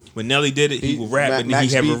bounced when Nelly did it. He would rap and then Max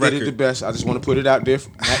he have B a did it the record. best. I just want to put it out there.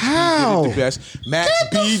 Max How? B did it the best. Max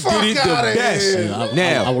Get the B fuck did it outta the best. here.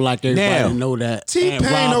 I would like everybody to know that. T-Pain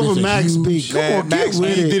Ant Rob over is a Max B. huge- Come Man, on, Max get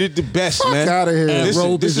with B it. did it the best, Fuck man. outta here. Ant Listen,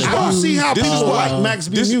 Rob this is is a I don't huge, see how this is people why. like Max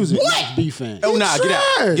B This- music. Max B fan. Oh, nah, get out.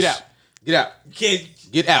 trash. Get out. Get out. You can't.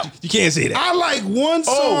 Get out. You can't say that. I like one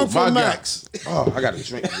Oh, song my from God. Max. Oh, I got to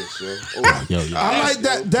drink this, yo. Oh. Yo, I like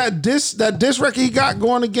that diss record he got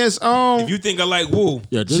going against If you think I like Woo,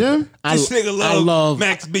 Yo, Jim? This nigga love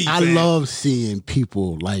Max B, I fam. love seeing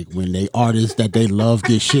people like when they artists that they love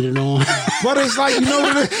get shitted on but it's like, you know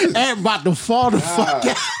what it is? and about to fall the fuck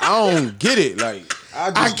out. I don't get it. Like,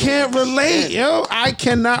 I can't relate, yo. I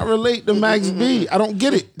cannot relate to Max B. I don't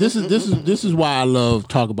get it. This is why I love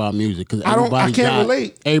talk about music because I can't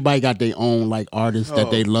relate. Everybody got their own like artists that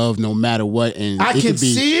they love no matter what, and I it can could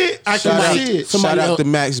be, see it. I Shout can out, see it. Somebody shout out else- to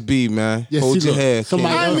Max B, man. Yeah, Hold see, your look, head.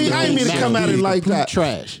 somebody King. I else ain't knows mean to Max come at B it is like complete that.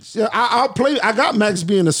 Trash. Yeah, I'll play. I got Max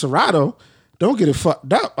B in the Serato. Don't get it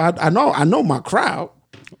fucked up. I know my crowd.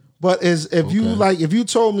 But if you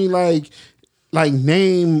told me like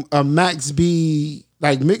name a Max B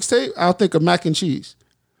like mixtape, I'll think of Mac and Cheese,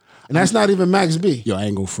 and that's not even Max B. Yo, I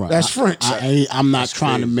ain't gonna front. That's French. I'm not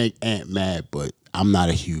trying to crazy. make Ant mad, but I'm not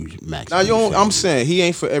a huge Max. Now, B you don't, fan. I'm saying he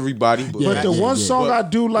ain't for everybody. But, But the one song But- I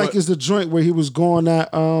do like but- is the joint where he was going at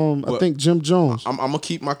I think Jim Jones. I'm gonna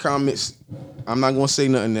keep my comments. I'm not gonna say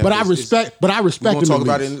nothing. There. But I respect. But I We're respect gonna him. talk at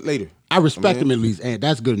about least. it later. I respect I mean- him at least, and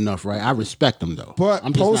that's good enough, right? I respect him though. But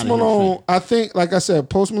I'm just Post not a huge Malone, fan. I think, like I said,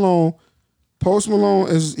 Post Malone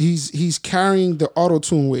is he's carrying the auto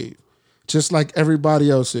tune wave, just like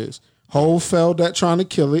everybody else is. Hov failed at trying to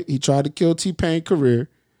kill it. He tried to kill T-Pain's career.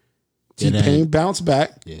 It T-Pain ain't- bounced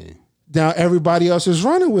back. Yeah. Now everybody else is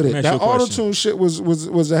running with it. Let me ask That you a auto question. tune shit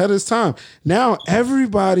was ahead of its time. Now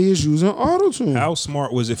everybody is using auto tune. how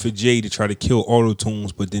smart was it for Jay to try to kill auto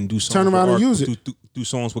tunes, but then do songs Turn around with and use it. do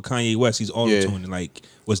songs with Kanye West? He's auto tuning. Like,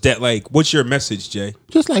 was that like? What's your message, Jay?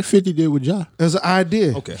 Just like 50 did with Ja. It was an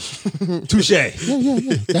idea. Okay, touche. Yeah.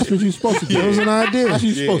 That's what you're supposed to do. It was an idea. That's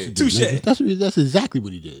what you're supposed to do. Touche. nigga. That's exactly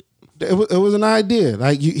what he did. It was an idea.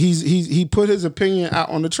 Like he put his opinion out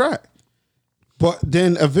on the track. But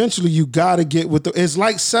then eventually you gotta get with it's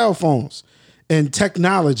like cell phones and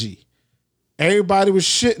technology. Everybody was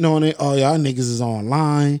shitting on it. Oh, y'all niggas is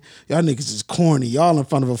online. Y'all niggas is corny. Y'all in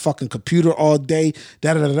front of a fucking computer all day.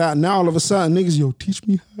 Da. Now all of a sudden, niggas, yo, teach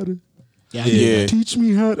me how to. Yeah. Teach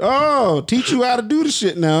me how to. Teach you how to do the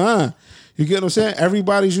shit now, huh? You get what I'm saying?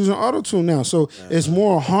 Everybody's using auto-tune now. So it's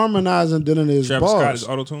more harmonizing than it is Travis Scott bars. is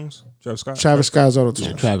auto tunes. Travis Scott. Travis Scott's auto-tune.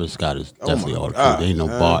 Yeah, Travis Scott is definitely all God. Ain't no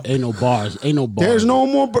bar. Ain't no bars. Ain't no bars. There's no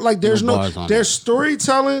more, but like there's No no, bars on there's it.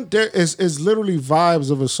 storytelling. There is literally vibes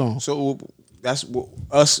of a song. So that's what,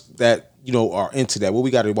 us that are into that. What we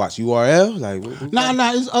got to watch? URL? Like what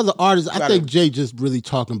Nah, it's other artists. I gotta- think Jay just really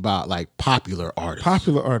talking about like popular artists.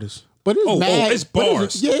 Popular artists. But it's mad. it's but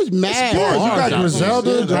bars. Yeah, it's mad. Bars. You got out there. Griselda,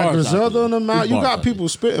 Yeah, you got bars out Griselda there. on the mouth. You Bars got out people there.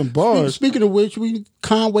 spitting bars. Speaking of which,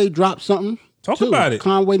 Conway dropped something. Talk too. about it.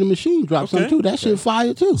 Conway the Machine dropped Okay. something too. That shit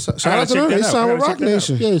fire too. Shout gotta out to check them. that They out. signed I with gotta Rock check that out.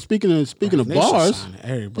 Nation. Yeah, speaking of Nation bars. signed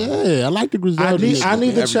everybody. Yeah, I like the Griselda. I need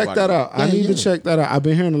nigga. to check that out. I need to check that out. I've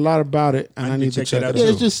been hearing a lot about it, and I need to check that out. Yeah,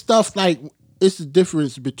 it's just stuff like it's the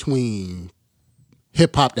difference between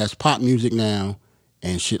hip hop that's pop music now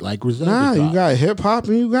and shit like Griselda. Nah, you dropped. got hip hop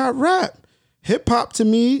and you got rap. Hip hop to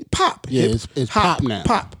me, pop. Yeah, Hip it's hop pop now.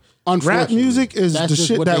 Pop. Rap Unfortunately, music is that's the just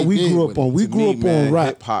shit what that they we did grew with up on. it. We To grew me, up man, on rap.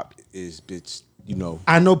 Hip hop is bitch.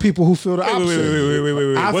 I know people who feel the Wait, opposite.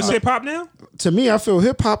 wait. I What's feel- hip hop now? To me, I feel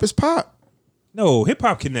hip hop is pop. No, hip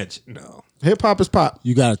hop connect. No. Hip hop is pop.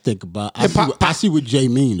 You got to think about. Hip-hop I see what Jay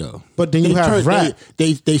mean though. But then you have rap.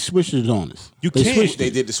 They switched it on us. You They can't. switched They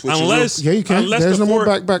it. did the switch. Unless Yeah, you can. Unless There's the no more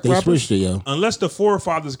four- back They rappers. switched it, yo. Unless the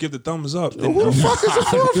forefathers give the thumbs up. Then Who the fuck is the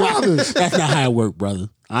forefathers? That's not how it worked, brother.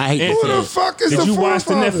 I hate to Who say Who the it. fuck is Did the you watch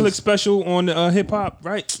the forefathers? Netflix special on hip hop?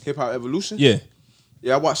 Right. Hip Hop Evolution. Yeah.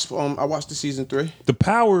 Yeah, I watched the season 3. The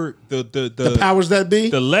power. The powers that be?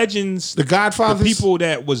 The legends. The Godfathers? The people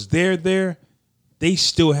that was there. They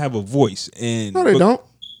still have a voice. And No, they don't.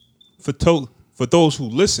 For those who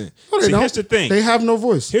listen. No, they See, don't. here's the thing. They have no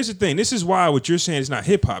voice. Here's the thing. This is why what you're saying is not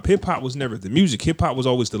hip hop. Hip hop was never the music. Hip hop was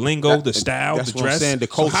always the lingo, the style, that's the what I'm dress. saying, the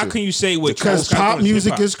So how culture. can you say what Because pop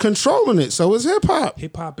music is controlling it. So is hip hop.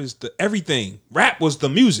 hip hop is the everything. Rap was the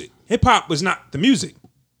music. Hip hop was not the music.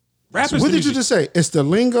 Rap is What the did you music. just say? It's the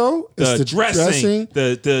lingo. It's The dressing,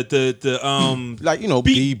 dressing. Like, you know,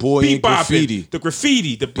 B-boy and graffiti. the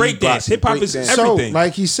graffiti, the breakdance. Bebop, Hip hop is breakdance. everything. So,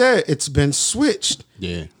 like he said, it's been switched.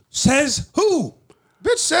 Yeah. Says who?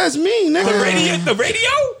 Bitch says me, nigga. The radio? The radio?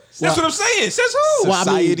 That's what I'm saying. Says who? Well,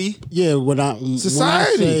 I mean, Society? yeah, when I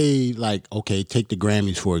Society. say like, okay, take the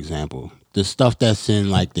Grammys for example. The stuff that's in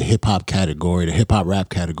like the hip hop category, the hip hop rap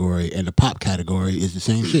category, and the pop category is the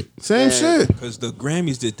same shit. Same shit. Because the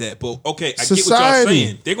Grammys did that. But okay, I get what y'all Society.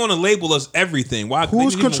 saying. They're gonna label us everything. Why? They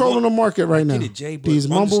Who's didn't even controlling want- the market right now? Get it, Jay, but These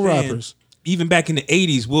mumble understand, rappers. Even back in the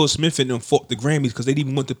 '80s, Will Smith and them fought the Grammys because they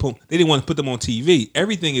didn't want to put. They didn't want to put them on TV.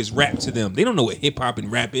 Everything is rap to them. They don't know what hip hop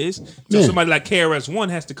and rap is. So Yeah. somebody like KRS-One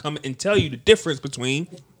has to come and tell you the difference between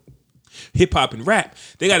hip hop and rap.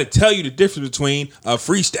 They got to tell you the difference between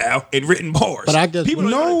freestyle and written bars. But I guess people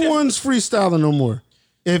don't know No the difference. one's freestyling no more.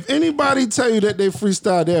 If anybody tell you that they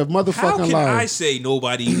freestyle, they're How motherfucking can I liars. say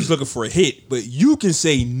nobody is looking for a hit, but you can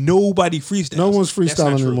say nobody freestyles? No one's That's not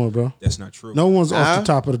freestyling true. anymore, bro. That's not true. No one's off Huh? the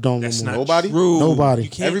top of the dome That's no not more. Nobody? true. Nobody. You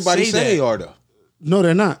can't Everybody say say that. they are, though. No,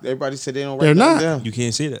 they're not. Everybody said they don't write They're nothing not. down. You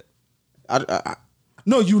can't say that. I,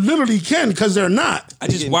 No, you literally can because they're not. I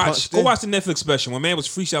just getting watched. punched Go in. watch the Netflix special. My man was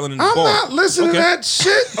freestyling in the I'm bar. not listening Okay. to that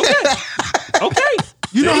shit. Okay,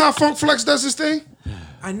 You know how Funk Flex does his thing?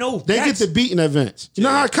 I know. They get that's- the beat in advance. You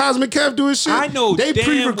know how Cosmic Kev do his shit? I know They damn-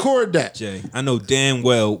 pre-record that. Jay, I know damn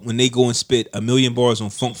well when they go and spit 1,000,000 bars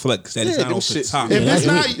on Funk Flex that is Yeah, not them off the shits. top. If it's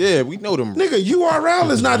not, yeah, we know them. nigga,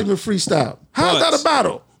 URL is not even freestyle. How's But- that a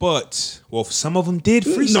battle? But well, some of them did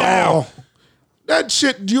freestyle. No. That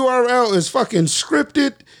shit URL is fucking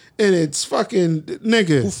scripted and it's fucking Who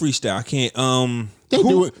nigga. freestyle? I can't. They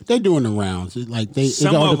do it. They doing the rounds. It, like they.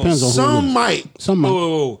 Some it all of 'em. depends on who. Some it is. might. Some might.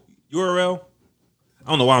 Oh, URL. I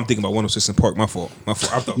don't know why I'm thinking about 106 in Park. My fault. My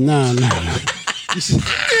fault. I thought. Nah.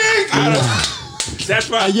 That's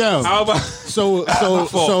right. Yo. How about? So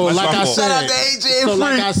fault. That's like my I fault. said, Shout out to AJ so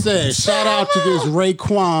like Free. I said, shout out to this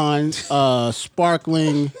Raekwon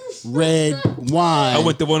sparkling red wine. I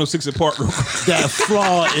went to 106 in Park. real quick. that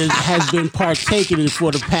Flaw has been partaking in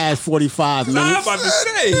for the past 45 I'm minutes. about to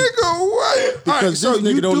say. Nigga, what? Because this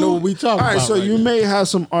nigga don't know what we talking All right, about so right you now. may have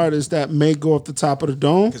some artists that may go off the top of the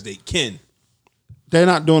dome. Because they can. They're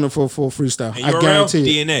not doing it for full freestyle. And I URL,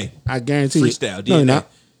 guarantee it. DNA. I guarantee Freestyle, it. No, you're DNA. not.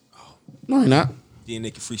 No, you're not.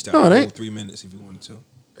 DNA can freestyle No, it for ain't. 3 minutes if you wanted to.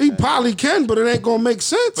 He probably can, but it ain't gonna make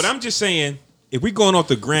sense. But I'm just saying, if we're going off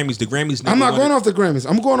the Grammys I'm not going off the Grammys.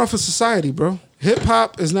 I'm going off of society, bro. Hip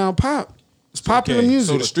hop is now pop. It's popular okay. So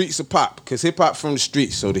music. the streets are pop, because hip hop from the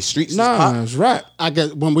streets. So the streets is Nah, pop. it's rap. I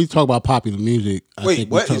guess when we talk about popular music, I Wait,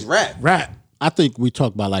 think we what talk- is rap? Rap. I think we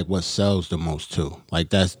talk about like what sells the most too.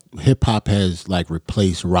 Like that's hip hop has like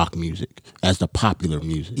replaced rock music as the popular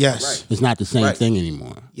music. Yes. Right. It's not the same Right. thing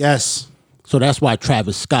anymore. Yes. So that's why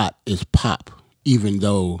Travis Scott is pop, even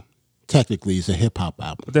though technically it's a hip hop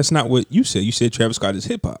album. But that's not what you said. You said Travis Scott is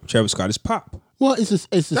hip hop. Travis Scott is pop. Well, it's the same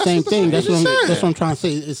what the thing. fuck That's you what, just said. that's what I'm trying to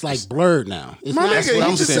say. It's like blurred now. It's My not. nigga, what he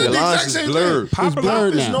I'm just saying. said The the lines exact is same blurred. thing. It's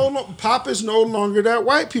blurred now. Pop is no longer that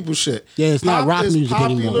white people shit. Yeah, it's not Pop rock is music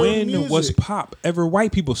popular anymore. When music. was pop ever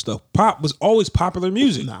white people stuff? Pop was always popular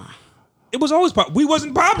music. Nah. It was always pop. We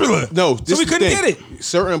wasn't popular. No, so this we is the couldn't thing. get it.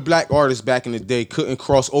 Certain black artists back in the day couldn't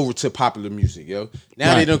cross over to popular music, yo.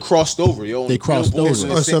 Now they Right. done crossed over, yo. They crossed over. It's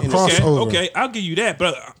a Okay, crossover. okay, I'll give you that.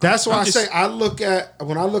 But That's why I'm I just- say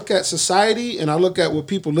when I look at society and I look at what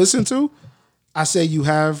people listen to, I say you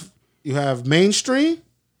have mainstream.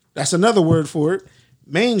 That's another word for it.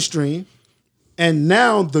 Mainstream. And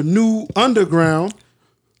now the new underground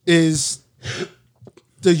is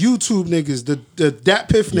the YouTube niggas, the Dat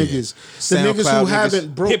Piff niggas, the niggas who SoundCloud niggas.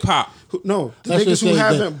 haven't broke Hip-hop. No, the Let's niggas just who say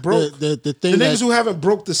haven't broke the the thing niggas that- who haven't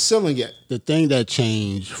broke the ceiling yet. The thing that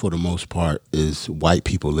changed for the most part is white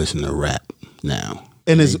people listen to rap now,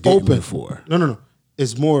 And They it's didn't open. before. No.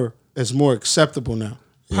 It's more acceptable now.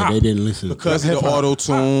 Yeah, they didn't listen because of the auto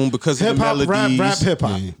tune, because of the Hip-hop, melodies, rap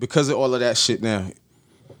hip-hop. Yeah. because of all of that shit. Now,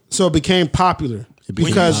 So it became popular became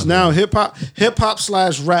because popular. now hip hop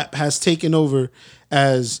 / rap has taken over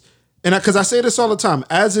as, and because I say this all the time,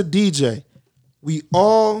 as a DJ, we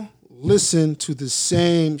all listen to the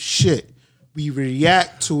same shit. We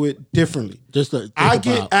react to it differently. Just to think I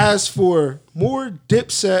get about- asked for more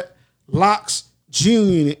Dipset, Locks,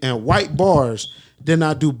 G-Unit, and white bars than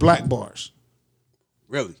I do black bars.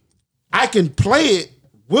 really, I can play it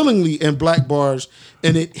willingly in black bars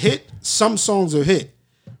and it hit. Some songs are hit.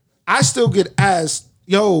 I still get asked,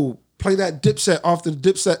 yo, play that Dipset off the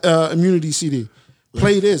Dipset Immunity CD.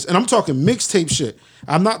 Play this. And I'm talking mixtape shit.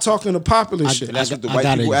 I'm not talking the popular shit. and that's what the I white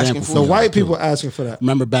got an people asking example for. The you. white people asking for that.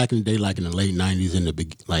 Remember back in the day, like in the late 90s,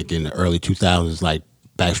 in the early 2000s, like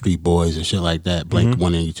Backstreet Boys and shit like that, Blink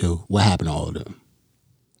 182. What happened to all of them?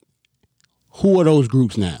 Who are those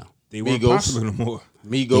groups now? They weren't Migos. popular no more.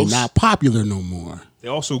 They're Migos. not popular no more. They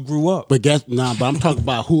also grew up. But I'm talking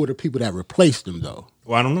about who are the people that replaced them though.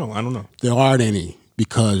 Well, I don't know. There aren't any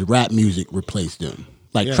because rap music replaced them.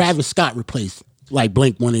 Like Yes. Travis Scott replaced like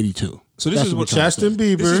Blink 182. So this is what Justin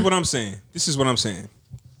Bieber. This is what I'm saying.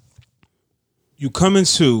 You come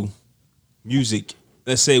into music.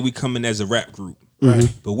 Let's say we come in as a rap group,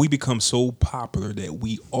 right? But we become so popular that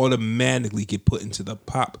we automatically get put into the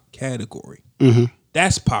pop category.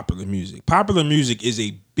 That's popular music. Popular music is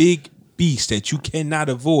a big beast that you cannot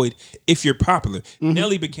avoid if you're popular.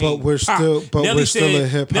 Nelly became But we're pop. still, but Nelly we're still said- a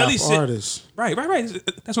hip Nelly hop said- artist. Right.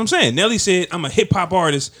 That's what I'm saying. Nelly said, I'm a hip hop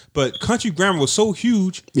artist, but Country Grammar was so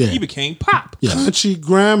huge, Yeah. he became pop. Yes. Country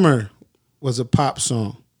Grammar was a pop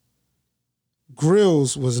song.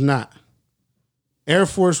 Grills was not. Air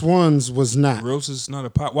Force Ones was not. Rose is not a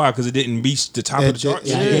pop. Why? Because it didn't reach the top It of the charts.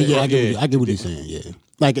 did- I get what he's saying. Yeah,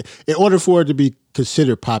 like in order for it to be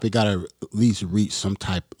considered pop, it gotta at least reach some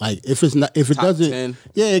type. Like if it Top doesn't, 10,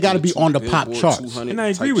 yeah, it gotta be on the pop Billboard charts. 200 And I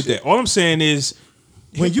agree type with shit. that. All I'm saying is,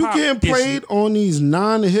 When you hip-hop getting is- played on these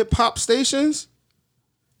non-hip hop stations,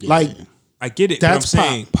 like I get it. But I'm That's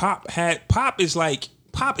saying pop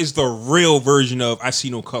is the real version of I see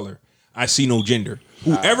no color, I see no gender.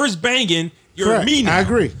 Whoever's banging, you're Correct. me now. I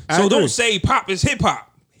agree. I So agree. don't say pop is hip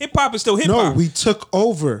hop. Hip hop is still hip no, hop. we took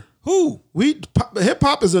over. Who? Hip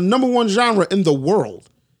hop is the #1 genre in the world.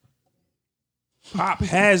 Pop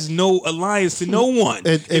has no alliance to no one.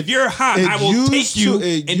 If you're hot, I will used take you to-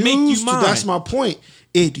 it and make you used to- mine. That's my point.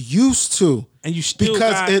 It used to, And you still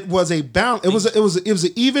because got- it was a balance. It was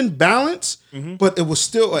an even balance, Mm-hmm. but it was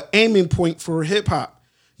still an aiming point for hip hop.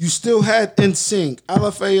 You still had NSYNC,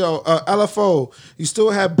 LFO. You still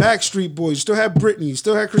had Backstreet Boys. You still had Britney. You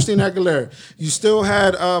still had Christina Aguilera. You still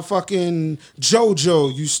had fucking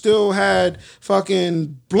JoJo. You still had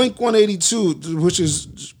fucking Blink 182, which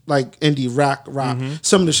is like indie rock. Mm-hmm.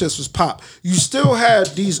 Some of the shits was pop. You still had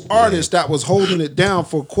these artists that was holding it down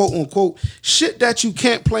for quote unquote shit that you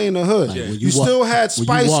can't play in the hood. when You you walk- still had when you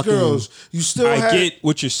Spice walk in- Girls. You still I had get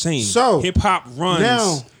what you're saying. So, hip hop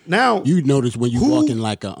runs. now You notice when you Who- walk in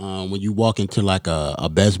like when you walk into like a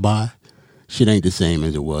Best Buy, shit ain't the same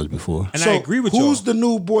as it was before. And I agree with y'all. Who's the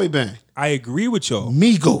new boy band? I agree with y'all.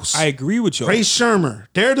 Migos. I agree with y'all. Ray Shermer.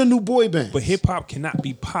 They're the new boy band. But hip hop cannot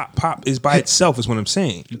be pop. Pop is by itself, is what I'm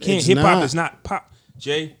saying. You can't. It's Hip hop not. is not pop.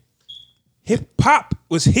 Jay, hip hop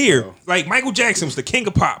was here. Like Michael Jackson was the king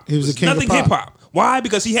of pop. He was the king of nothing pop. hip hop. Why?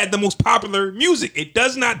 Because he had the most popular music. It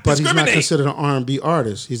does not But he's not discriminate. considered an R&B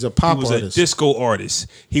artist. He's a pop He was artist. a disco artist.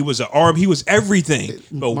 He was an R. He was everything.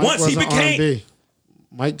 But Mike once he wasn't became, R&B.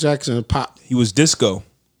 Mike Jackson pop. he was disco,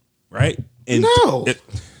 right? And No.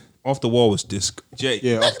 Off the Wall was disco. Jay,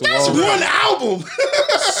 Yeah, off the That's wall. one album.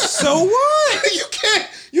 So what?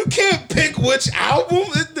 you can't pick which album.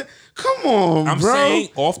 Come on, I'm bro. saying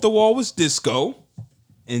Off the Wall was disco,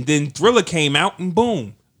 and then Thriller came out, and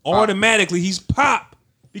boom, automatically he's pop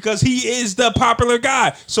because he is the popular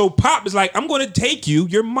guy. So pop is like, I'm going to take you,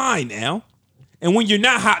 you're mine now, and when you're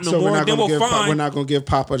not hot no So more, then we'll we're find. not gonna give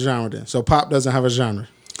pop a genre then. So pop doesn't have a genre.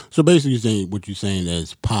 So basically, what you're saying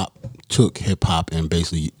is pop took hip hop and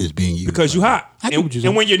basically is being used because you hot, I get and, what you're and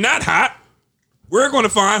saying. when you're not hot, we're going to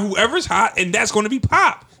find whoever's hot, and that's going to be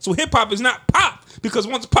pop. So hip hop is not pop because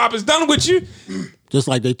once pop is done with you, Just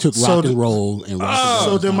like they took So rock the- and roll and rock and So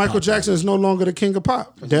roll. then Michael Jackson is no longer the king of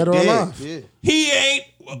pop. Dead or alive. Yeah. he ain't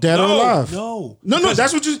Dead or alive? No, No, Because-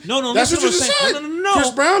 that's what you. No, That's what you listen just I'm said. saying. No.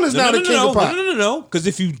 Chris Brown is not a king of pop. No. Because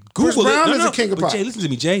if you Chris Google Brown it, is a king of but pop. Jay, listen to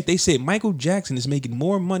me, Jay. They said Michael Jackson is making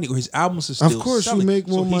more money, or his albums are still. Of course, you selling. make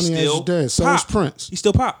more he's money as still you're dead. So is pop. Prince. He's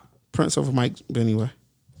still pop. Prince over Mike anyway.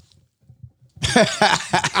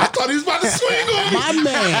 I thought he was about to swing on me. My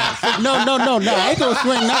man. No. I ain't gonna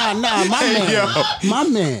swing. Nah. My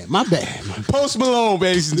man. My bad. Post Malone,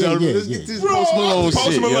 ladies and gentlemen. yeah, Let's yeah. get this Post Malone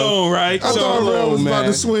Post shit, Malone, yo. right? I thought Red was about to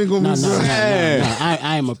man. swing on me. No. Man.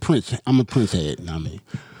 I am a prince. I'm a prince head. I mean,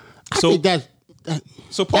 I So- think that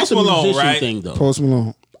So that's Post a Malone, musician right? thing, though. Post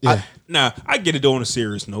Malone. Yeah. I get it though on a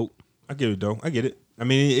serious note. I get it though. I get it. I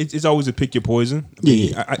mean, it's always a pick your poison. I mean,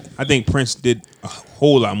 Yeah. I think Prince did a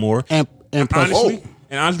whole lot more. and plus,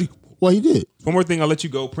 Honestly, well, he did. one more thing, I'll let you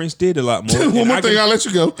go. Prince did a lot more. One And more I thing, can- I'll let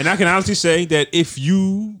you go. And I can honestly say that if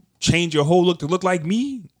you change your whole look to look like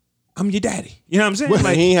me, I'm your daddy. You know what I'm saying? Like,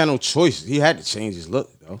 Like, he ain't had no choice. He had to change his look,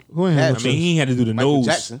 though. Who ain't had I mean, he had to do the Michael nose.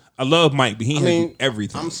 Jackson. I love Mike, but he had to mean, do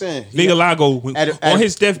everything. I'm saying, he Nigga had- Lago, when- on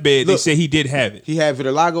his deathbed, they look, said he did have it. He had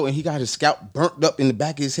vitiligo and he got his scalp burnt up in the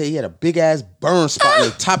back of his head. He had a big ass burn spot on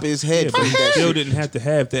the top of his head. Yeah, from but he that still shit. didn't have to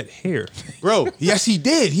have that hair. Bro, yes, he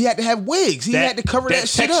did. He had to have wigs. He had to cover that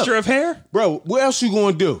shit texture up. of hair. Bro, what else you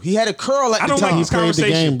gonna do? He had a curl at I the don't time. like this played the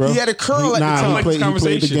conversation. game, bro. He had a curl at Nah, the I time. don't like this he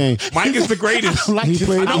played the conversation. game. Mike is the greatest. He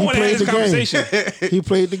played, I don't he want to played have the this conversation. game. He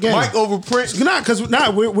played the game. Mike over Prince. Because we're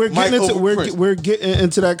Mike getting into over Prince. we're getting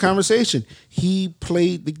into that conversation. He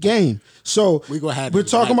played the game. So We gonna have we're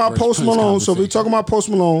this talking Mike about versus Post Prince Malone. So we're conversation. talking about Post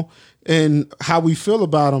Malone and how we feel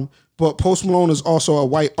about him. But Post Malone is also a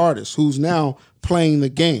white artist who's now playing the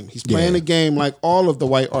game. He's playing Yeah. the game like all of the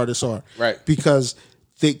white artists are. Right. Because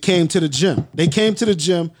they came to the gym. They came to the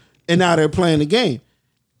gym and now they're playing the game.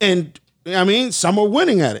 And I mean, some are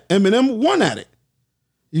winning at it. Eminem won at it.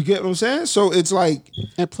 You get what I'm saying? So it's like,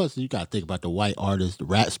 And plus, you got to think about the white artists, the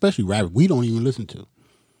rap, especially rappers we don't even listen to.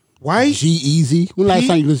 why? G-Eazy. When last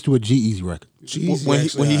time you listened to a G-Eazy record?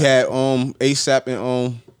 When he had ASAP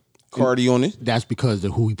and Cardi on it, That's because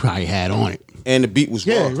of who he probably had on it. and the beat was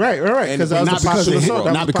Yeah, raw. right. And Because the that was beat the Not because popular of song. him,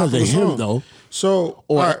 That not was the because of popular him song. though. So,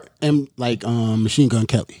 Or all right. and like Machine Gun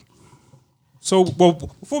Kelly. So, well,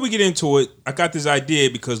 before we get into it, I got this idea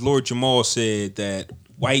because Lord Jamal said that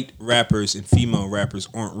white rappers and female rappers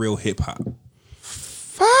aren't real hip hop.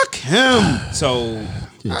 Fuck him. So,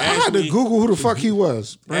 I had to Google who the fuck he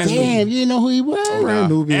was. Damn, you didn't know who he was? Brand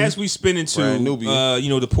Nubian. as we spin into Brand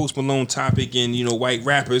Nubian. the Post Malone topic and white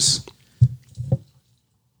rappers,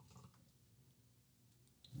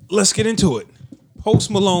 let's get into it.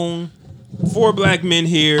 Post Malone, 4 black men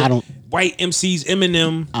here. I don't- White MCs,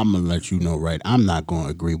 Eminem. I'm gonna let you know, right? I'm not gonna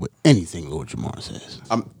agree with anything Lord Jamar says.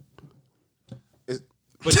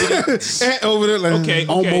 But And over there, like, okay,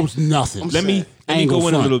 Almost nothing. Let me I ain't go gonna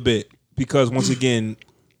in a front. little bit because once again,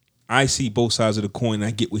 I see both sides of the coin. And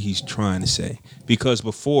I get what he's trying to say because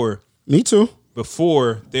before Me too.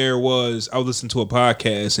 there was I was listening to a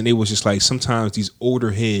podcast and it was just like sometimes these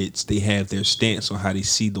older heads they have their stance on how they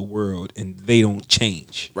see the world and they don't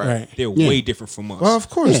change. Right. They're Yeah. way different from us. Well, of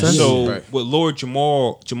course. Yeah, That's So Right. what Lord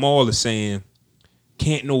Jamal is saying,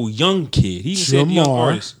 can't no young kid. He even said young Jamar.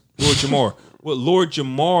 artist. Lord Jamar. What Lord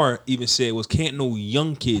Jamar even said was, can't no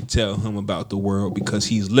young kid tell him about the world because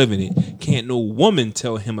he's living it. Can't no woman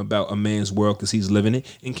tell him about a man's world because he's living it.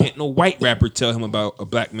 And can't no white rapper tell him about a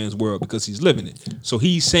black man's world because he's living it. So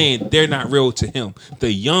he's saying they're not real to him.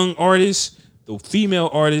 The young artists, the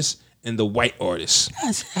female artists, and the white artists.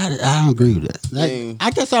 I don't agree with that. Like, Dang.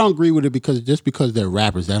 I guess I don't agree with it because just because they're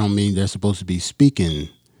rappers, that don't mean they're supposed to be speaking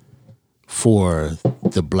for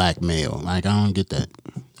the black male. Like, I don't get that.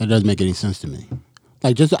 That doesn't make any sense to me.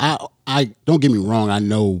 Like, just I don't get me wrong. I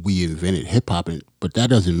know we invented hip hop, but that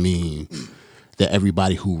doesn't mean that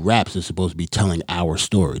everybody who raps is supposed to be telling our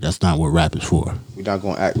story. That's not what rap is for. We're not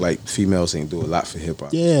gonna act like females ain't do a lot for hip hop.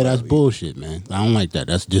 Yeah, that's bullshit, man. I don't like that.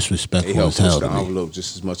 That's They disrespectful helped as push hell the to me. envelope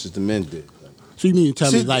just as much as the men did. So you mean to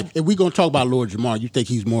tell me, See, like, if we gonna talk about Lord Jamar, you think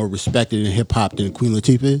he's more respected in hip hop than Queen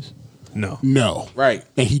Latifah is? No. No. Right.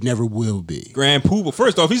 And he never will be. Grand Poobah.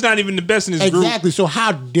 First off, he's not even the best in his group. Exactly. So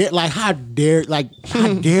how dare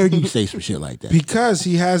you say some shit like that? because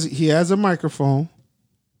he has a microphone.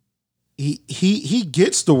 He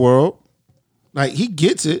gets the world, like he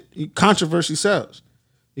gets it. Controversy sells.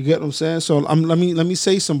 You get what I'm saying? So let me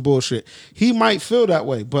say some bullshit. He might feel that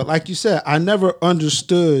way, but like you said, I never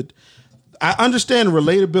understood. I understand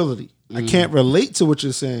relatability. I can't relate to what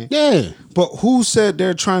you're saying. Yeah. But who said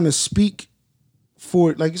they're trying to speak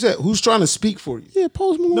for? Like you said, who's trying to speak for you? Yeah,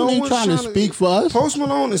 Post Malone ain't one's trying to speak for us. Post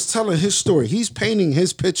Malone is telling his story. He's painting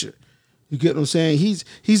his picture. You get what I'm saying?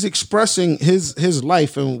 He's expressing his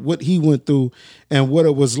life and what he went through and what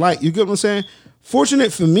it was like. You get what I'm saying?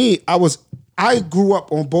 Fortunate for me, I grew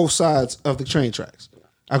up on both sides of the train tracks.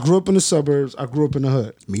 I grew up in the suburbs. I grew up in the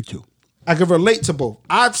hood. Me too. I can relate to both.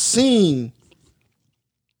 I've seen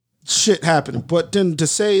shit happening, but then to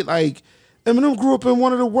say like Eminem grew up in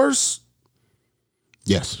one of the worst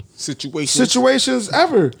Yes. situations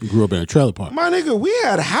ever. You grew up in a trailer park. My nigga, we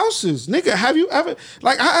had houses. Nigga, have you ever,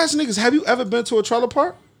 like, I ask niggas, have you ever been to a trailer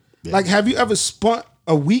park? Yeah. Like, have you ever spent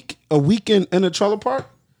a weekend in a trailer park?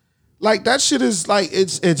 Like, that shit is like,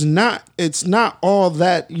 it's not all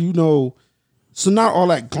that, you know, it's not all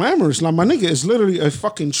that glamorous. Like, my nigga, it's literally a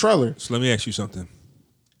fucking trailer. So let me ask you something.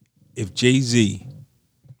 If Jay-Z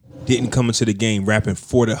didn't come into the game rapping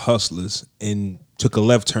for the hustlers and took a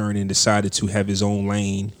left turn and decided to have his own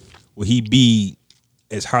lane, will he be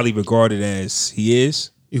as highly regarded as he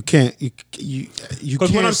is? You can't can't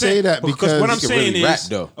say that because what I'm saying really is rap,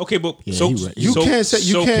 though. okay, but Yeah, so he rap. You can't say-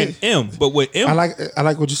 you so can't- can M, but with M, I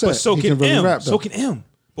like what you said. but so He can really M, rap, so though. can M.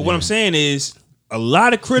 But what I'm saying is a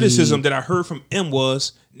lot of criticism that I heard from M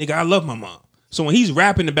was, nigga, I love my mom. So when he's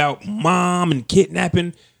rapping about mom and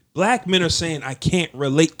kidnapping, black men are saying I can't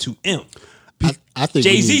relate to M. I think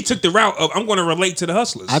Jay-Z took the route of I'm going to relate to the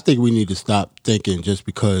hustlers. I think we need to stop thinking just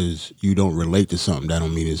because you don't relate to something, that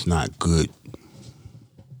don't mean it's not good.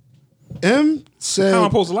 M said, How am I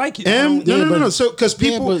supposed to like it? I M, don't- no. So because Yeah,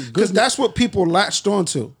 people, but good- because that's what people latched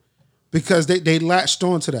onto, because they latched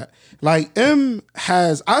onto that. Like M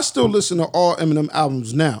has, I still listen to all Eminem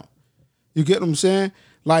albums now. You get what I'm saying?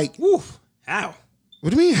 Like, Woof. How? what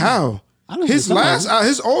do you mean? How? I listen to His some last, of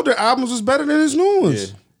his older albums was better than his new Yeah,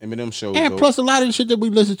 ones. Eminem shows. And dope. plus, a lot of the shit that we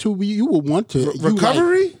listen to, you would want to. you like-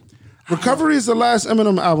 Recovery, Recovery is the last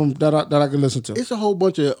Eminem album that I can listen to. it's a whole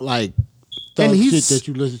bunch of like And thug he's- shit that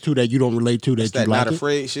you listen to that you don't relate to, that It's you that like. not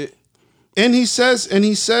afraid shit. And he says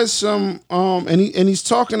some and he's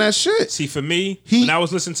talking that shit. See, for me, He- when I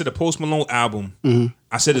was listening to the Post Malone album,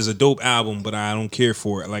 I said it's a dope album, but I don't care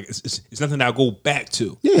for it. Like it's nothing that I go back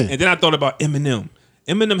to. Yeah. And then I thought about Eminem.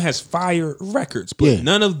 Eminem has fire records, but Yeah.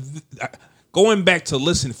 none of going back to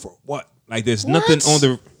listen for what? Like there's nothing What? on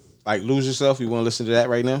the. Like Lose Yourself. You want to listen to that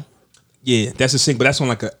right now? Yeah, that's a thing, but that's on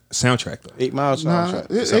like a soundtrack though. 8 Mile soundtrack.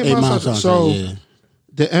 It's 8 Mile soundtrack, So yeah.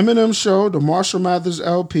 the Eminem Show, the Marshall Mathers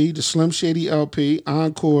LP, the Slim Shady LP,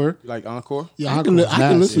 Encore, You like Encore? Yeah, I can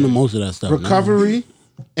listen to most of that stuff. now. Recovery,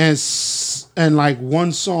 and like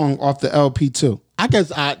one song off the LP too. I guess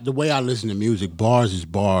the way I listen to music, bars is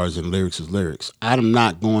bars and lyrics is lyrics. I'm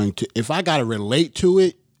not going to, if I got to relate to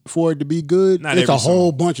it for it to be good, Not it's a every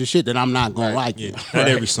whole song. bunch of shit that I'm not going to like. Yeah, it. not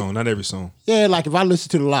every song, not every song. Yeah, like if I listen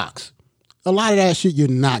to the Locks, a lot of that shit you're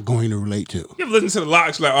not going to relate to. You ever listen to the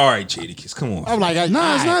Locks? Like, all right, Jadakiss, come on. I'm like,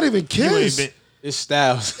 Nah, it's not even You ain't Kiss. been. It's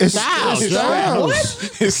Styles. It's Styles, it's yo. Styles.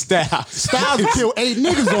 What? It's Styles. Styles killed 8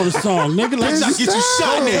 niggas on the song, nigga. Like, It's I get you Styles.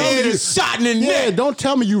 shot in the head and shot in the yeah, don't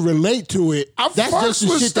tell me you relate to it. I That's fucks just the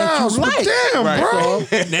with shit that Styles, you but like. damn, Right.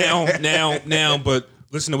 bro. Now, but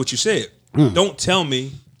listen to what you said. Don't tell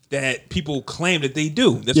me that people claim that they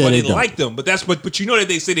do. That's Yeah, why they they don't. like them. But but you know that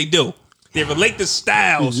they say they do. They relate the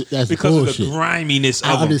styles That's because of bullshit. the griminess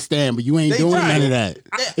I of them. understand, but you ain't doing right. none of that.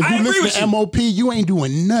 I If you agree listen with to you. MOP, you ain't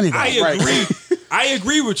doing none of that. I agree. I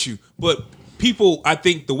agree with you. But people, I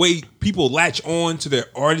think the way people latch on to their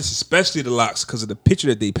artists, especially the Locks, because of the picture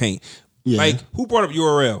that they paint. Yeah. Like, who brought up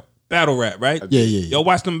URL? Battle rap, right? Yeah. Y'all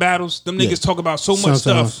watch them battles? Them Yeah. niggas talk about so much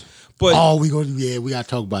Sometimes. stuff. But Oh, we gotta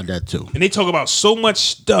talk about that too. and they talk about so much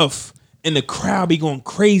stuff, and the crowd be going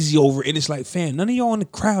crazy over it. And it's like, fam, none of y'all in the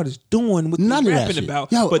crowd is doing what None they of that rapping shit.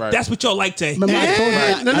 about. Yo, but right. that's what y'all like to Remember I told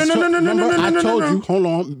you? No, no, no, no, no, no, no, I no, told no. you. Hold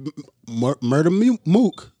on, Murder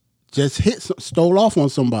Mook just stole off on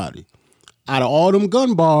somebody. Out of all them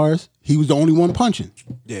gun bars, he was the only one punching.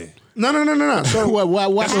 Yeah. No. So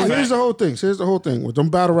What So happened? here's the whole thing. So here's the whole thing with them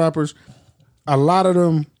battle rappers. A lot of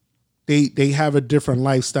them, they have a different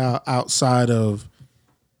lifestyle outside of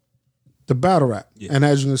the battle rap. And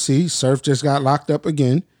as you can see, Surf just got locked up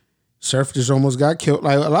again. Surf just almost got killed.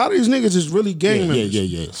 Like a lot of these niggas is really gang members.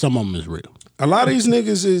 Yeah. Some of them is real. A lot of these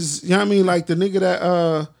niggas is, you know what I mean? Like the nigga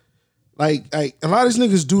that like a lot of these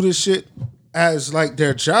niggas do this shit as like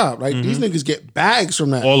their job. Like these niggas get bags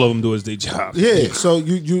from that. All of them do is their job. Yeah. So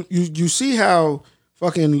you see how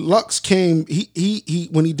fucking Lux came. He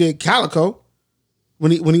when he did Calico,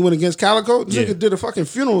 when he went against Calico, this nigga did a fucking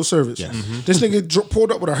funeral service. This nigga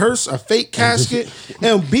pulled up with a hearse, a fake casket,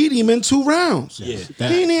 and beat him in 2 rounds. Yeah. He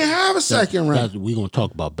didn't even have a second round. We gonna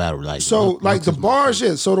talk about battle like So like the bars,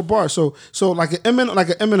 yeah. So the bars, so like an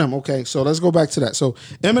Eminem. Okay, so let's go back to that. So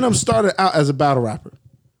Eminem started out as a battle rapper.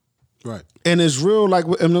 right. And it's real, like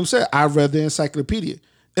what Eminem said. I read the encyclopedia.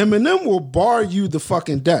 Eminem will bar you the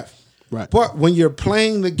fucking death. Right. But when you're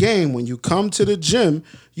playing the game, when you come to the gym,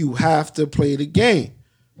 you have to play the game.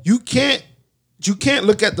 You can't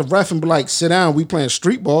look at the ref and be like, sit down, we playing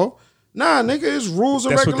street ball. Nah, nigga, it's rules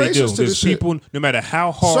and That's what they do. regulations to There's this shit. people, no matter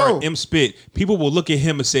how hard So- M spit, people will look at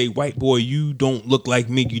him and say, "White boy, you don't look like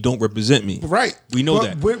me. You don't represent me." Right. We know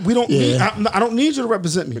But that. We don't need. Yeah. I don't need you to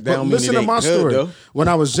represent me. that But don't mean listen it to my ain't good, story. though. When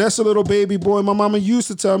I was just a little baby boy, my mama used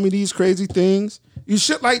to tell me these crazy things. You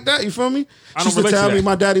shit like that. You feel me? I She don't used to relate to tell me that.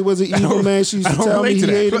 my daddy was an evil man. She used I to don't tell me relate he to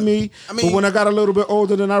that. hated me. I mean- But when I got a little bit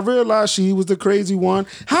older, then I realized she was the crazy one.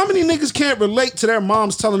 How many niggas can't relate to their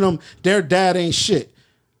moms telling them their dad ain't shit?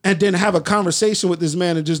 And then have a conversation with this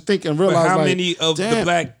man and just think and But realize how like, many of the damn,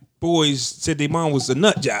 black boys said their mom was a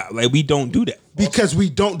nut job? Like, we don't do that. because we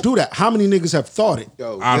don't do that. How many niggas have thought it?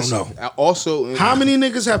 Yo, I don't listen, know. Also, How many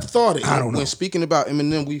niggas have thought it? I don't know. When speaking about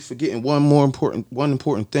Eminem, we forgetting one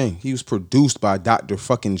important thing. He was produced by Dr.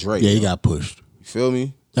 fucking Dre. Yeah, he yo. got pushed. You feel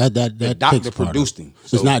me? That doctor takes part of produced it. him.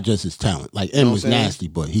 It's So- not just his talent. Like M what was I'm saying? nasty,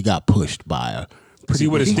 but he got pushed by a He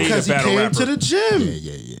would have stayed a Because he battle came rapper. to the gym.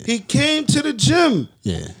 Yeah. He came to the gym.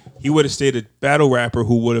 Yeah. He would have stayed a battle rapper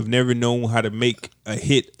who would have never known how to make a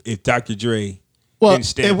hit if Dr. Dre Well, didn't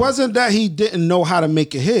stand. It wasn't that he didn't know how to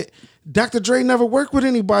make a hit. Dr. Dre never worked with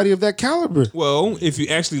anybody of that caliber. Well, if you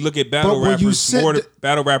actually look at battle But when you rappers, sit more th-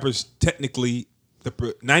 battle rappers technically,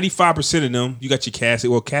 95% of them, you got your Cassidy.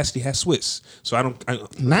 Well, Cassidy has Swiss, so I don't.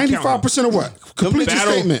 95% of what? Complete your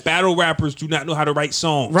statement. Battle rappers do not know how to write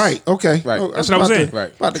songs. Right. Okay. Right. Oh, That's what I was about saying. to-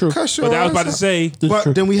 Right. About to cuss your But I was ass about to out. say.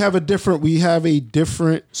 But then we have a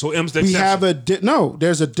different. So M's the We exception. have no.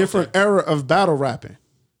 There's a different era of battle rapping.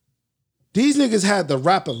 These niggas had the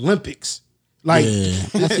rap Olympics. Like Yeah, I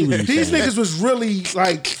see what you're these saying. niggas was really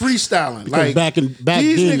like freestyling. Because Like back these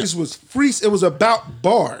then- niggas was free. It was about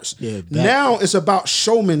bars. Yeah, back- now it's about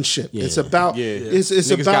showmanship. Yeah. It's about it's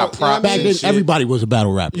Niggas about got you know what props. I Back mean? then, shit. everybody was a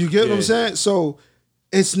battle rapper. You get what I'm saying? So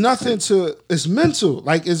it's nothing to. It's mental.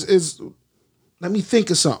 Like it's. Let me think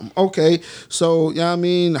of something. Okay, so you know what I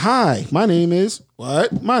mean. Hi, my name is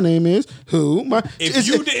what? My name is who? If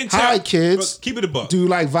you didn't tell, hi kids, look, keep it a buck. do you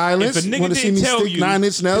like violence? If a nigga Want to see didn't me tell stick you,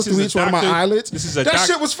 9-inch nails this is through a each one of my doctor- eyelids? this is a that doc-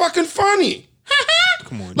 shit was fucking funny.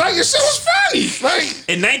 Come on, Like your shit was funny. Like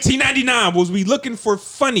in 1999, was we looking for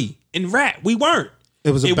funny in rap? We weren't. It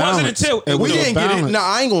was a It wasn't balance. until It We was a didn't get it. balance. No,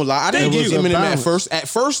 I ain't gonna lie. I didn't Thank get you. Eminem at Balance. first. At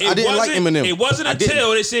first, I didn't like Eminem. It wasn't I didn't.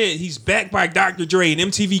 until they said he's backed by Dr. Dre and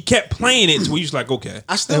MTV kept playing it to where you was like, okay.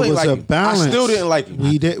 I It still ain't was like a it. balance. I still didn't like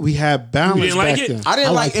it. We had balance You didn't like back it? then. I didn't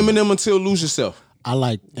I like like Eminem until Lose Yourself. I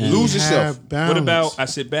like Lose Yourself. Had balance. What about I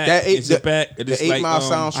sit back? That and sit back. the It's 8 like, Mile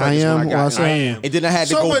soundtrack I is when am I who I got say I am. And then I had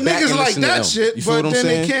to So, go but back niggas and like listen to that them. shit, You feel but what I'm then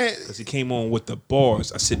saying? they can't. Because he came on with the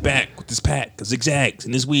bars. I sit back with this pack of zigzags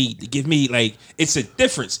and this weed to give me like it's a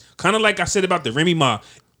difference. Kind of like I said about the Remy Ma.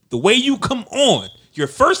 The way you come on, your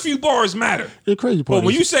first few bars matter. The crazy part But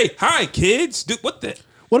when is- you say hi kids, dude, what the?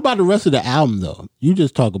 What about the rest of the album though? You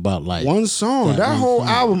just talk about like One song. That one whole song.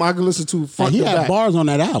 album I can listen to Like, front he to had back. bars on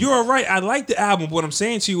that album. You're all right. I like the album. What I'm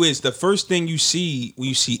saying to you is the first thing you see when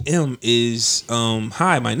you see M is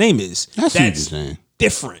hi, my name is. I see what you're saying.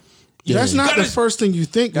 different. That's not gotta- the first thing you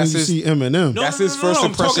think when That's you his- see Eminem. That's his first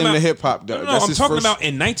I'm impression talking in the about- hip-hop, though. No, That's I'm his talking first- about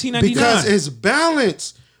in 1999. Because it's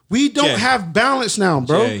balance. We don't Jay. have balance now,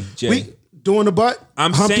 bro. Jay. We doing the butt,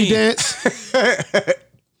 I'm Humpty saying- dance,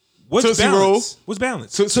 What's Tootsie balance? Roll. What's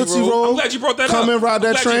balance? Tootsie Roll. I'm glad you brought that Come up. and ride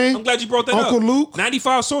that train. I'm glad you brought that up. Uncle Luke.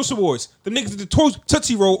 95 Source Awards. The niggas did the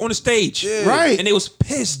Tootsie Roll on the stage. Right. And they was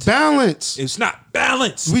pissed. balance. It's not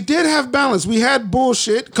balanced. We did have balance. We had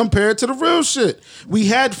bullshit compared to the real shit. We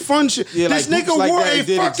had fun shit. Yeah, this like, nigga groups like wore that a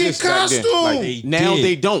did fucking exist back then. costume. Like, They now did.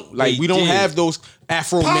 they don't. Like They we don't did. have those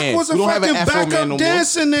Afro Pac man. was a We don't have fucking an Afro man backup no more.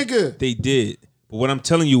 dancing nigga. They did. But what I'm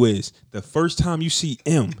telling you is the first time you see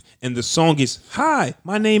M and the song is hi,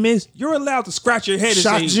 my name is, you're allowed to scratch your head and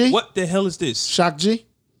Shock say, G? what the hell is this? Shock G.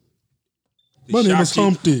 Did My name Shock is G-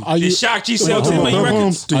 Humpty. Are you- Did Shock G sell Hold 10 on, million hold on.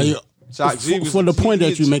 records? Humpty. Are you, Shock G was- for the point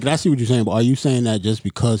that he- you make, I see what you're saying, but are you saying that just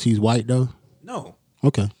because he's white though? No.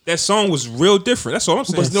 Okay. That song was real different. That's all I'm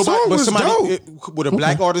saying. But nobody, song but was somebody, dope. would a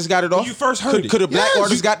black artist got it off? you first heard it. Could a black Yes.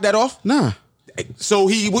 artist got that off? Nah. So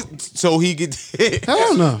he would. So he get.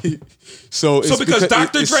 Hell no. So So it's because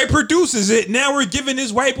Dr. it's- Dre produces it, now we're giving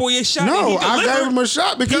this white boy a shot. No, and he I delivered. gave him a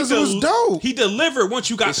shot because He it was dope. He delivered once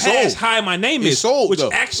you got It past sold. "Hi, my name It is," sold, which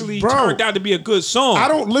though. actually Bro, turned out to be a good song. I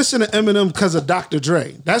don't listen to Eminem because of Dr.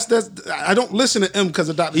 Dre. That's I don't listen to him because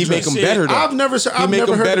of Dr. He Dre. make him better though. I've never He I've make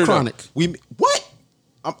never him heard better, the though. Chronic. What?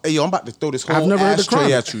 I'm about to throw this whole I've never heard the ashtray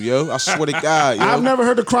Chronic. at you, yo. I swear to God, yo. I've never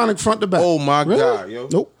heard the Chronic front to back. Oh my Really? God, yo.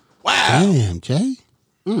 Nope. Wow. Damn, Jay.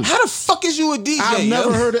 How the fuck is you a DJ? I've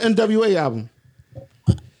never yo? heard the NWA album.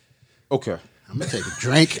 Okay. I'm gonna take a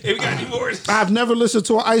drink. Hey, we got any more? I've never listened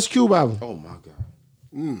to an Ice Cube album. Oh my God.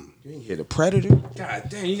 You ain't hear the Predator? God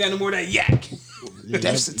damn, you got no more of that yak.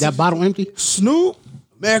 That bottle empty? Snoop,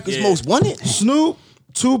 America's Most Wanted. Snoop,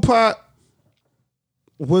 Tupac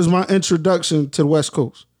was my introduction to the West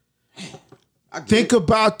Coast. Think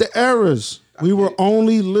about the eras. We were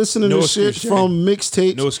only listening No to excuse, shit Jay. from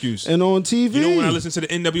mixtapes No excuse. and on TV. You know when I listened to the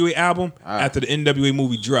NWA album after the NWA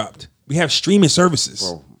movie dropped, we have streaming services.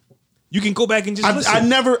 Bro. You can go back and just listen. I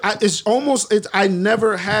never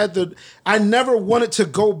wanted to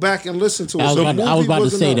go back and listen to it. I was about to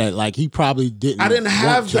say enough. that. Like he probably didn't. I didn't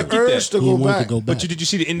have the urge to He go wanted back. to go back. But did you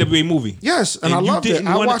see the NWA movie? Yes, and I you loved it. didn't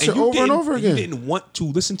I wanna- watched it you over and didn't- over again. You didn't want to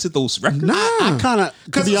listen to those records? Nah, I kind of, to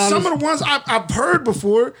because be honest, some of the ones I've heard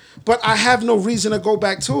before, but I have no reason to go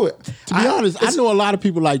back to it. to be honest, I know a lot of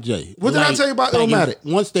people like Jay. What did I tell you about Illmatic?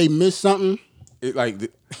 Once they miss something,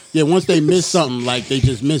 once they miss something, like they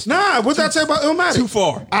just missed. Nah, what did I tell you about Illmatic? Too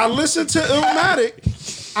far. I listened to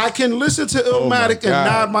Illmatic. I can listen to Illmatic and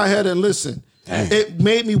nod my head and listen. It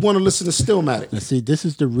made me want to listen to Stillmatic. Now, see, this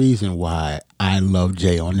is the reason why I love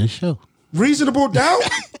Jay on this show. Reasonable Doubt.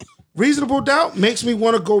 Reasonable Doubt makes me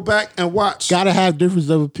want to go back and watch. Gotta have difference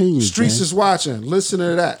of opinion. Streets man. is watching. Listen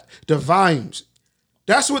to that. The volumes.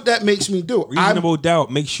 That's what that makes me do. Reasonable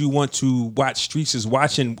Doubt makes you want to watch Streets is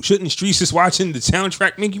Watching. Shouldn't Streets is Watching, the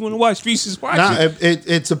soundtrack, make you want to watch Streets is Watching? Nah,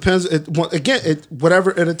 it depends.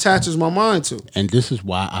 Whatever it attaches my mind to. And this is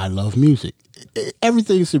why I love music.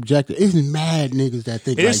 Everything is subjective. Isn't mad niggas that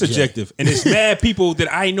think It is like Jay. subjective. And it's mad people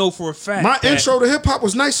that I know for a fact. My that- intro to hip hop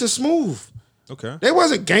was nice and smooth. Okay. They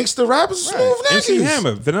wasn't gangster rappers, smooth MC niggas.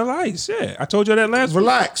 Hammer, Vanilla Ice. Yeah. I told you that last week.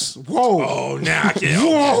 Relax. Whoa. Oh, now I can't.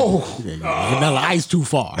 Whoa. Vanilla Ice too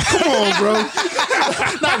far. Come on, bro.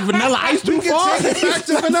 Not Vanilla Ice too We far. can take it back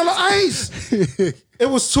to Vanilla Ice. It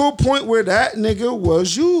was to a point where that nigga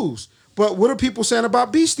was used. But what are people saying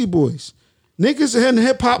about Beastie Boys? Niggas in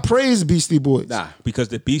hip hop praise Beastie Boys. Nah. Because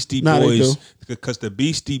the Beastie Nah, they Boys, do. because the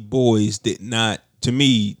Beastie Boys did not, to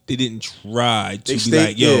me, they didn't try to They be stayed,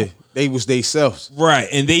 like, yo, they was they selves. right.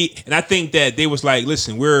 And I think that they was like,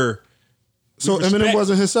 listen, So we Eminem respect-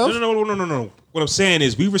 wasn't himself? No. What I'm saying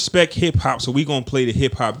is we respect hip hop, so we gonna play the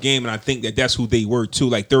hip hop game, and I think that that's who they were too.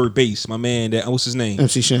 Like Third Base, my man. That what's his name?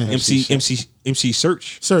 MC Shan. MC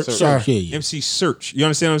Search. Sir, sorry. Yeah. MC Search. You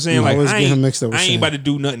understand what I'm saying? I Like always I get him ain't, mixed up with I ain't Shan. about to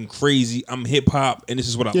do nothing crazy. I'm hip hop, and this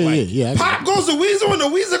is what I Yeah, like. yeah. Pop goes the Weezer and the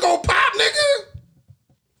Weezer go pop, nigga.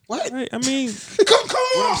 What? Right, I mean, Come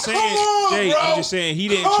what on, I'm saying, come on, Jay, bro. I'm just saying he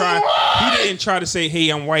didn't Come try. on. He didn't try to say, "Hey,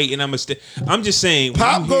 I'm white and I'm a." I'm just saying. when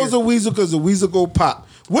Pop you goes hear- the Weezer because the Weezer go pop.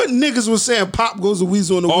 What niggas was saying Pop goes the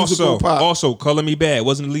Weezer and the Weezer go pop? Also, Color Me Bad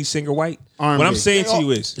wasn't the lead singer white. R&B. What I'm saying to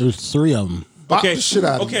you is, There was three of them. Bop okay, the shit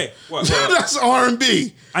out of okay, me. well, That's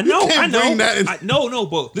R&B. I know, You can't I know. bring that in. No,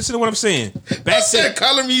 but listen to what I'm saying. I Back said then,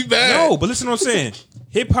 color me bad. no, but listen to what I'm saying.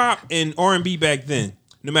 Hip hop and R&B back then,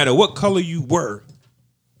 no matter what color you were,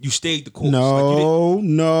 you stayed the course. Like,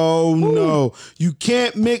 No. You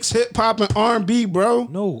can't mix hip hop and R&B, bro.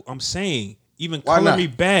 no, I'm saying even Why Color not? Me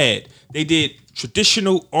Bad, they did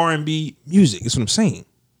traditional R&B music. That's what I'm saying.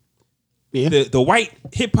 Yeah. The white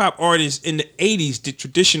hip hop artists in the 80s did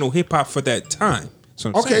traditional hip hop for that time. That's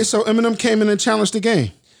what I'm Okay, saying. so Eminem came in and challenged the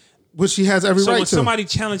game, which he has every So right when to. somebody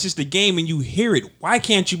challenges the game and you hear it, why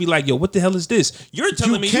can't you be like, yo, what the hell is this? You're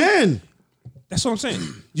telling you me can. that's what I'm saying.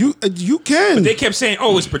 You can. They kept saying,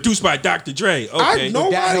 oh, it's produced by Dr. Dre. Okay. I know.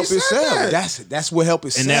 That Nobody help it said sell. that. That's what help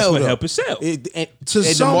it sell. And that's what though. help it sell. And To the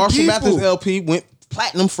some Marshall people. Mathers LP went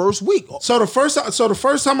platinum first week. So the first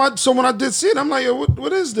time when I did see it, I'm like, yo,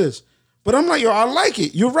 what is this? But I'm like, yo, I like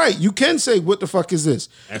it. You're right. You can say, what the fuck is this?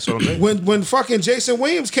 That's what I'm saying. When fucking Jason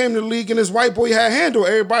Williams came to the league and his white boy had handle,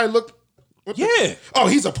 everybody looked. Yeah. Oh,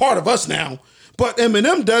 he's a part of us now. But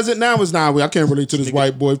Eminem does it now. It's not. I can't relate to this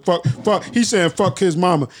white boy. Fuck. He's saying fuck his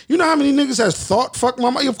mama. You know how many niggas has thought fuck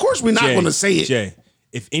mama? Of course we're not Jay, going to say it. Jay,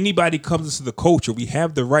 if anybody comes into the culture, we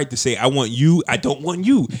have the right to say, I want you, I don't want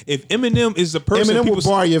you. If Eminem is the person Eminem people will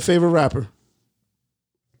bar your favorite rapper.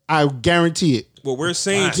 I guarantee it. what we're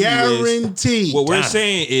saying to you is, Guaranteed. what we're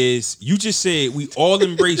saying is, you just said we all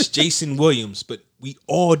embrace Jason Williams, but we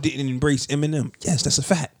all didn't embrace Eminem. Yes, that's a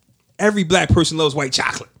fact. Every black person loves white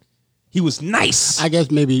chocolate. He was nice. I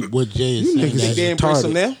guess maybe what Jay is saying. niggas That's They embrace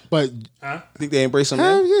him retarded. now? But Think they embrace him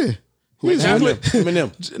Hell now? yeah. White chocolate? He's-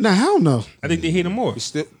 Eminem. Nah, hell no. I think they hate him more.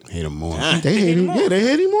 Still, hate him more. They hate him. Yeah, they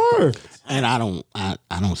hate him more. And I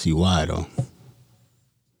don't see why though.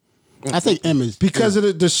 I think M is Because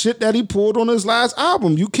of the shit that he pulled on his last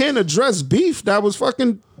album. You can't address beef that was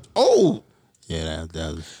fucking old. Yeah,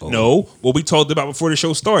 that was old. No, what we talked about before the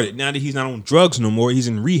show started. Now that he's not on drugs no more, he's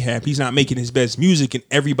in rehab. He's not making his best music, and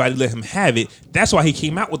everybody let him have it. That's why he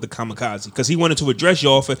came out with the Kamikaze, because he wanted to address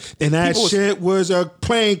y'all for. And that people was- shit was a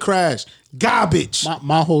plane crash. Garbage.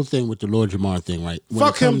 My whole thing with the Lord Jamar thing, right? When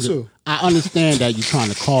Fuck it comes him too. I understand that you're trying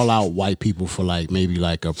to call out white people for like maybe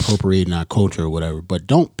like appropriating our culture or whatever, but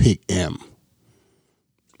don't pick M.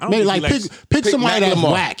 I don't Maybe think like he pick somebody that's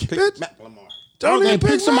whack. Pick Macklemore. Don't even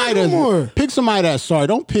Pick somebody Macklemore. pick somebody that's sorry.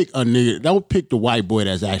 Don't pick a nigga. Don't pick the white boy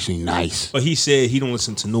that's actually nice. But he said he don't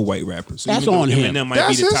listen to no white rappers. So That's even though on him. Eminem might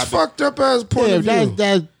That's be the his topic. fucked up ass point Yeah, of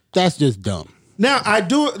view. that's just dumb. Now I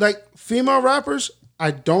do it like female rappers. I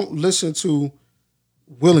don't listen to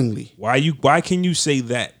willingly. Why can you say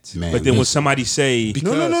that? Man, but then when listen. somebody say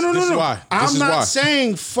No. This is why. This I'm is not why.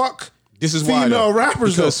 saying fuck. This is why female though.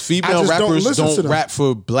 rappers because though. I female just rappers listen to don't them. rap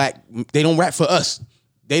for black. They don't rap for us.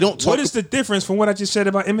 They don't talk. what is the difference from what I just said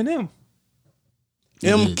about Eminem?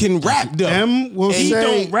 M can rap though. M will He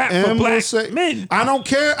say don't rap for M will black say, men. I don't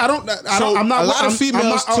care. I don't. So I'm not. a lot of I'm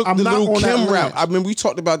females not, took I'm the not little on that Kim route. ledge. I mean, we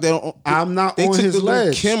talked about that. I'm not they on took his the little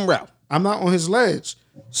ledge. Kim route. I'm not on his ledge.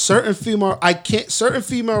 Certain female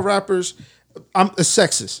rappers, I'm a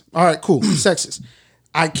sexist. All right, cool. Sexist.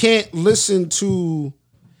 I can't look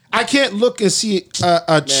and see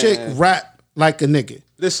a chick rap like a nigga.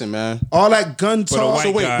 Listen, man. All that gun a talk,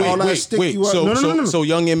 white guy- all that stick you up. So, No. so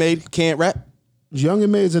Young M.A. can't rap. Young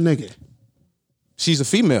and May is a nigga. She's a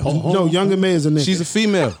female. No, Young and May is a nigga. She's a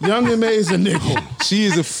female. Young and May is a nigga. She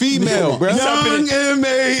is a female, bro. Young and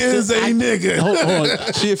May is a nigga. Hold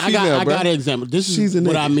on. She a I got female, bro. an example. This She's is a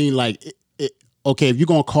what nigga. I mean. Like, okay, if you're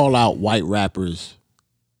gonna call out white rappers,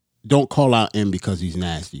 don't call out M because he's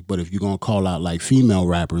nasty. But if you're gonna call out like female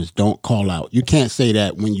rappers, don't call out. You can't say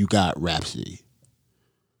that when you got Rhapsody,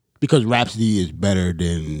 because Rhapsody is better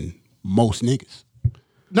than most niggas.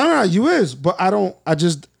 No, you is, but I don't. I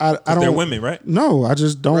don't. They're women, right? No, I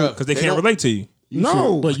just don't. Because they They can't don't- relate to you.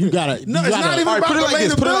 No, But you gotta. No, you it's gotta, not even All right, put it about like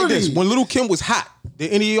this. Put it like this. relatability. When Little Kim was hot,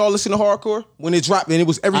 did any of y'all listen to hardcore? When it dropped and it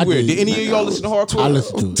was everywhere, did any of y'all listen to hardcore? I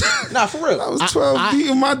listen to it. Nah, for real. I was 12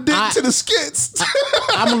 beating my dick I- to the skits,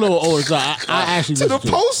 I'm a little older, so I actually to the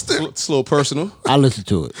listen to it. poster. It's a little personal. I listen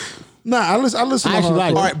to it. Nah, I listen I to actually hardcore.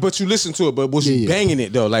 like All right, but you listened to it, but was you Yeah. banging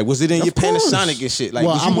it though? Like, was it in your course. Panasonic and shit? Like,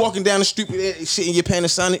 Well, was you I'm- walking down the street with that shit in your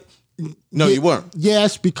Panasonic? No, you weren't.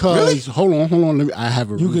 Yes, because hold on. Let me. I have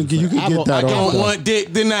a. You can reason for get I have a- that I off. got- Don't want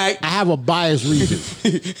dick tonight. I have a biased reason.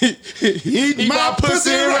 Eat my pussy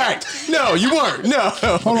right. No, you weren't. No.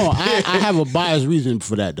 Hold on, I have a biased reason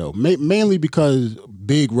for that though. Mainly because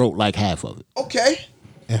Big wrote like half of it. Okay.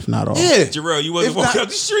 If not all. Yeah. Jarrell, you wasn't If walking not- up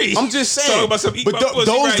the street. I'm just saying. Talking about some eat but my th- pussy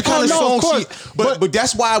those right. the kind of Oh, no, of songs. course. But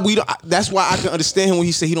that's why we don't. That's why I can understand him when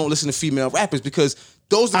he said he don't listen to female rappers because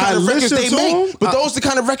those the I kind of records listen they to make. him. But those the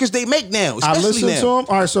kind of records they make now. I Especially listened now. to him.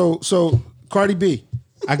 All right, so Cardi B,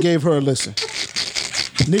 I gave her a listen.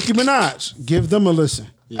 Nicki Minaj, give them a listen.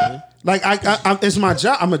 Yeah. Like I'm, it's my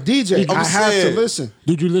job. I'm a DJ. I'm I have saying. to listen.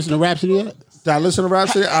 Did you listen to Rhapsody yet? Did I listen to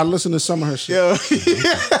Rhapsody? I listen to some of her shit. Yo.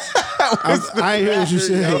 I ain't hear what you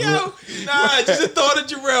said. Yo, nah, just the thought of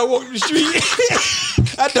Jarrell walking the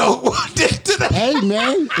street. I don't want this to the Hey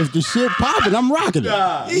man, if the shit popping, I'm rocking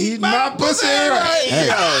it. Eat my pussy right.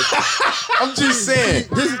 Yo. I'm just saying.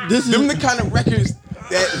 This Them is the kind of records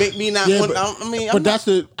that make me not yeah, want. but, I mean, but that's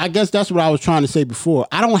the. I guess that's what I was trying to say before.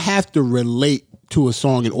 I don't have to relate to a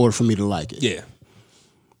song in order for me to like it. Yeah.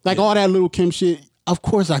 Like all that Little Kim shit. Of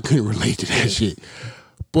course, I couldn't relate to that shit.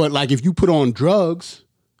 But like, if you put on Drugs,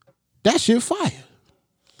 that shit fire.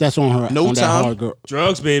 That's on her. No on that Time. hard girl.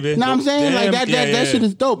 Drugs, baby. Know what I'm saying? Damn, Like that shit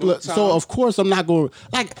is dope. No So Time. of course I'm not going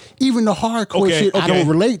like even the hardcore Okay, shit I okay. don't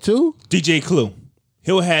relate to. DJ Clue.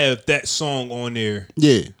 He'll have that song on there,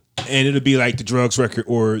 Yeah. and it'll be like the Drugs record,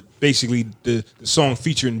 or basically the song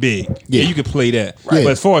featuring Big. Yeah, Yeah. you can play that. Right.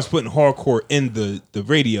 But as far as putting hardcore in the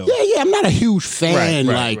radio, Yeah, I'm not a huge fan.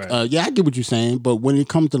 Right, right. Yeah, I get what you're saying, but when it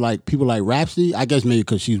comes to like people like Rhapsody, I guess maybe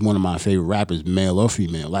because she's one of my favorite rappers, male or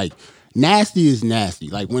female. Like nasty is nasty.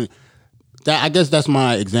 Like when that, I guess that's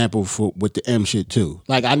my example for with the M shit too.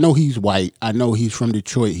 Like I know he's white, I know he's from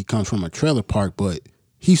Detroit, he comes from a trailer park, but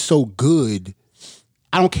he's so good.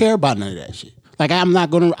 I don't care about none of that shit. Like I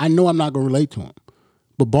know I'm not gonna relate to him,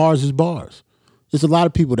 but bars is bars. There's a lot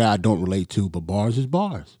of people that I don't relate to, but bars is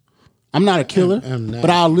bars. I'm not a killer, but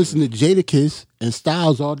I'll listen to Jadakiss and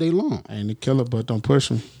Styles all day long. I ain't a killer, but don't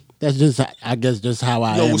push me. That's just, I guess, just how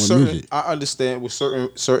I am with with certain, music. I understand with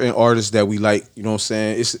certain artists that we like. You know what I'm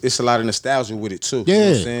saying? It's a lot of nostalgia with it too. You know what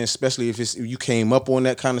I'm Yeah. saying? Especially if you came up on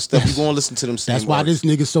that kind of stuff, you gonna listen to them. Same That's why artists.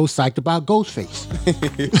 this nigga's so psyched about Ghostface.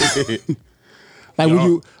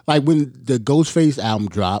 Like when the Ghostface album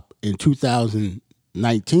dropped in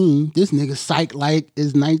 2019, this nigga psyched like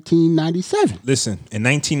it's 1997. listen, in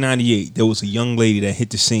 1998, there was a young lady that hit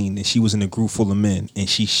the scene, and she was in a group full of men, and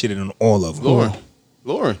she shitted on all of them.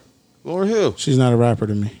 Lauren Hill. She's not a rapper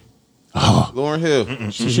to me. Lauren Hill.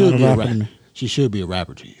 She She's should not be a a rapper to rapper. me. She should be a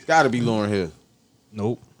rapper to you. It's got to be Lauryn Hill.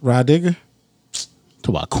 Nope. Rod Digger. Talk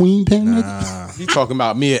about Queen Pen, nigga. He talking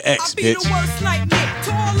about Mia X, bitch.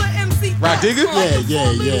 Rod Digger?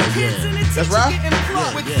 Yeah. That's Rod?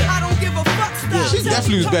 Yeah. She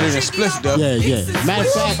definitely was better than Spliff, though. Yeah. Matter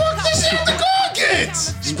of fact, This shit to go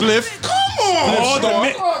against. Spliff.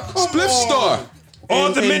 Spliff Star.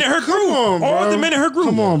 All the men in her group. on, All bro. the men in her group.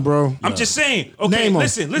 Come on, bro. I'm just saying. Okay, Name 'em.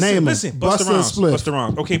 listen. Name 'em. Busta Busta and Rhymes. Spliff. Busta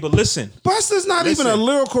Rhymes. Okay, but listen. Busta's not even a Listen.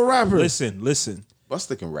 lyrical rapper. Listen.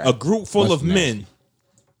 Busta can rap. A group full of Busta nasty. men.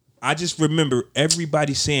 I just remember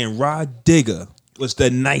everybody saying Rod Digger was the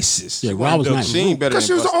nicest. Yeah, Rod was The nice. She ain't better than Because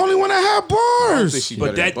she was the Busta. only one that had I don't think bars. she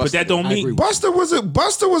But better than that Busta. don't I agree mean. with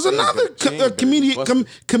Busta was another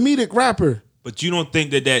comedic rapper. But you don't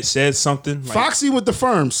think that says something? Like, Foxy with the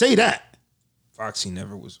firm. Say that. Foxy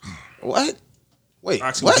never was. What? Wait,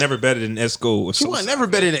 Foxy what? was never better than Esco or She something. was never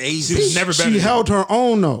better than AZ. She was never better. She than held her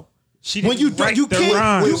own though. She When didn't you write you the can't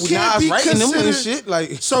rhymes. you With can't Nas be writing them and considered. shit.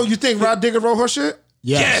 Like, So you think Rod Digger wrote her shit?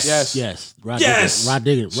 Yes. Rod Yes. Digger. Rod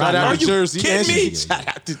Digger. shout out Are to you Jersey. kidding and me? Shout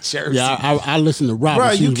out to Jersey. Yeah, I listen to Rod. Bro,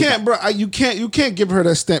 when she you was with can't, bro. You can't give her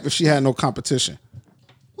that stamp if she had no competition.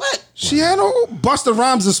 What? She had no Busta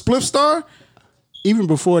Rhymes and Spliff Star. even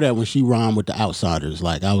before that, when she rhymed with the Outsiders,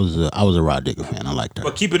 like I was a Rod Digger fan. I liked her.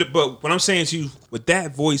 But keep it. But what I'm saying to you, with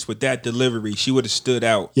that voice, with that delivery, she would have stood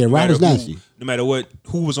out. Yeah, no Rod matter is who- nasty. No matter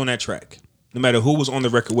who was on that track, no matter who was on the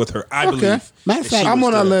record with her, I Okay. believe. Matter of that fact, she I'm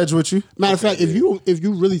would've on that stood out. ledge with you. Matter of fact, if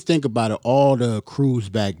you really think about it, all the crews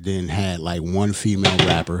back then had like one female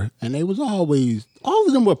rapper, and they was all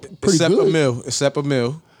of them were pretty Except good.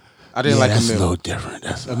 Emil. I didn't Yeah, like that's a Emil. little different.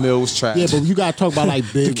 That's Emil was trash. yeah, but you gotta talk about like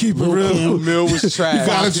big. keep it Lil' real. Kim. Emil was trash. You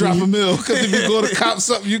gotta drop a mill because if you go to cop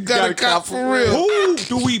something, you gotta cop for real. Who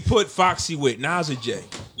do we put Foxy with? Nas or Jay?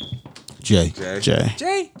 Jay. Jay.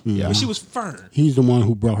 Jay? Yeah. But she was firm. He's the one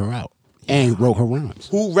who brought her out and wrote her rhymes.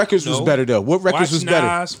 Who records was No. better though? What records was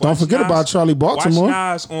better? Don't forget about Charlie Baltimore. Watch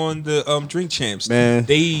Nas on the Drink Champs. Man.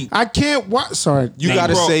 I can't watch. Sorry. You They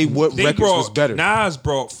gotta brought- say what they records was better. Nas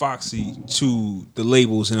brought Foxy to the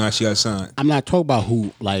labels and how she got signed. I'm not talking about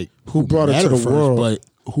who brought her met to the first, world.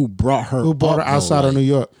 but who brought her. Who bought her up, though, outside of like- New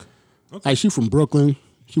York? Like she from Brooklyn.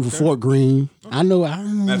 She from Fort Greene. I know.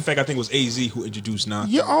 Matter of fact, I think it was AZ who introduced Nas.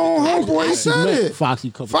 Your own homeboy said met it. Foxy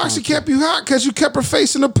a couple Foxy times. kept you hot because you kept her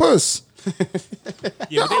face in the puss. Yeah,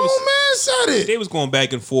 Your but they old was, man said it. they was going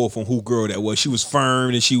back and forth on who girl that was. She was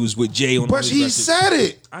firm and she was with Jay on But his he record. said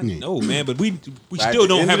it. I know, man, but we At still the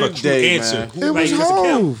don't end have a of the true day, answer. man. Who, It was like, 'cause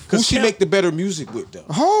Hov. Who she Kim- make the better music with though?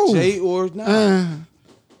 Hov. Jay or not?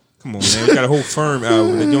 Come on, man. We got a whole Firm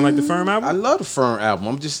album. You don't like the Firm I album? love the Firm album.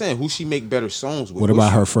 I'm just saying, who she make better songs with? What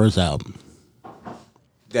about her first album?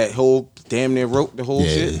 That whole damn near wrote the whole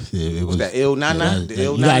shit. it was that Ill Nana? yeah, The yeah,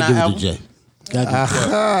 Ill you gotta Nana give it album? to Jay. Gotta give it to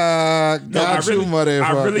Jay. No, I Got you, really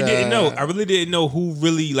motherfucker. didn't know. I really didn't know who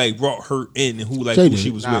really like brought her in and who Jay who did.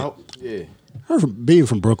 she was Nah, with. yeah. Her being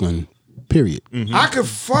from Brooklyn. Period. I could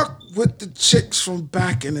fuck with the chicks from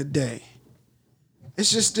back in the day.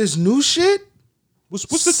 It's just this new shit. What's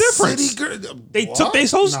the difference? City girl, They what? took their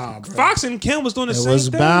host. Nah, bro. Fox and Kim was doing the It same was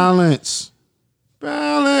thing. balance.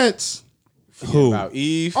 Balance. Who? About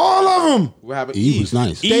Eve. All of them. What happened? Eve was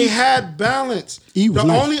nice. They had balance. Eve was the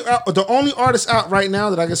nice. only artist out right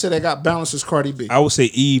now that I can say that got balance is Cardi B. I would say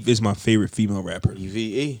Eve is my favorite female rapper.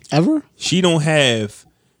 EVE. Ever? She don't have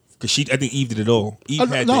because I think Eve did it all. Eve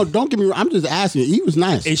had No, the- don't get me wrong. I'm just asking. Eve was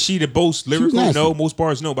nice. Is she the most lyrical? nice. No, most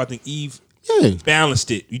bars no, but I think Eve Yeah.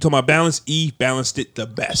 balanced it. You talking about balance? Eve balanced it the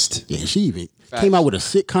best. Yeah, she even came out with a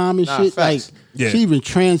sitcom and Nah, shit. Like facts. Yeah. she even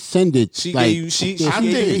transcended. She like, gave you- she- yeah, I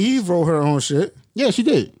think did. Eve wrote her own shit. Yeah, she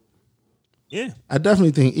did. Yeah. I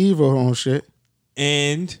definitely think Eve wrote her own shit.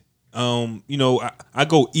 And I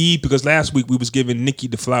go Eve because last week we was giving Nicki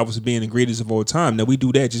the flowers of being the greatest of all time. Now we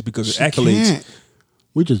do that just because of accolades. Can't.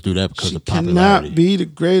 We just do that because She of popularity. cannot be the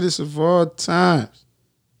greatest of all times.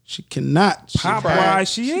 She cannot. Pop wise,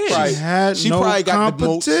 she is. She had She no probably got the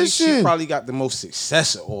most. She competition. probably got the most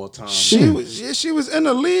success of all time. She was in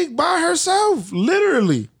the league by herself,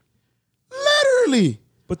 literally.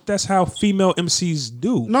 But that's how female MCs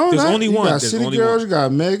do. No, there's not. only you one. got There's City only Girls, one. you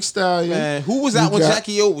got Meg Stallion. Man, who was out You when got-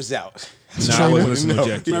 Jackie O was out? Nah, I wasn't listening to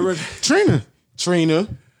Jackie. Trina. Trina,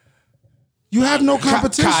 You have no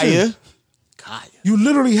competition. Kaya. You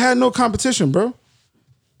literally had no competition, bro.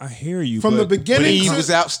 I hear you. From the but beginning when Eve to- was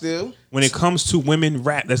out still. when it comes to women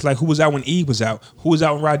rap, that's like who was out when Eve was out, who was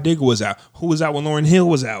out when Rod Digger was out, who was out when Lauryn Hill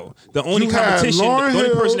was out. The only You had competition, the Lauryn only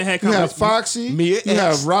Hill, person that had you had competition, Foxy, Mia you X.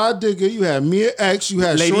 had Rod Digger, you had Mia X, you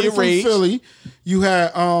had Lady Shorty of from Rage. Philly, you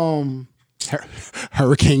had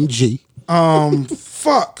Hurricane G.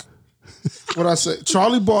 fuck. What I say?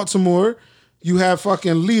 Charlie Baltimore. You had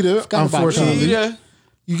fucking Lita, about unfortunately. Vita.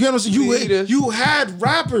 You get what I'm saying? Vita. You had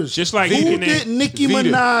rappers. Just like who you can did name- Nicki Vita.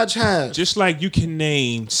 Minaj have? Just like you can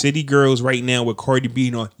name City Girls right now with Cardi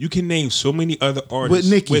B on, you can name so many other artists.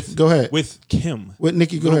 With Nicki. Go ahead. With Kim. With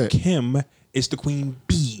Nicki, go Little ahead. Kim is the queen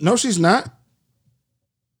bee. No, she's not.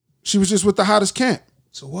 She was just with the hottest camp.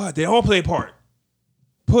 So what? They all play a part.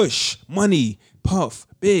 Push, Money, Puff,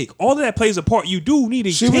 Big. All of that plays a part. You do need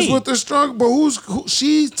a She king. was with the strong, but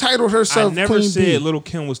she titled I herself never Queen said Bee. Little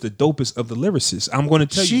Kim was the dopest of the lyricists. I'm going to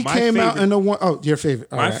tell She you my came favorite. out in the one. Oh, your favorite.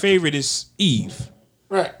 All my right. favorite is Eve.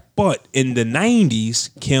 Right. But in the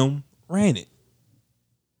 90s, Kim ran it.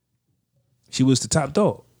 She was the top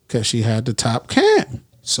dog. Because she had the top camp.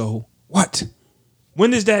 So what?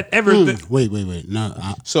 When is that ever? Wait. No,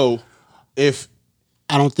 So if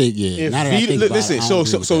I don't think. Yeah, if now that I Vita, think look, about it, listen, I so don't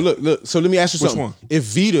so agree so with look. So let me ask you Which something. one? If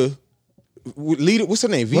Vita, Was her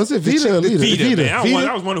name? Vita? Was it Vita or The Lita? Vita, Vita. man. I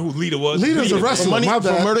Vita? was wondering who Lita was. Lita's Vita, a wrestler. Money My from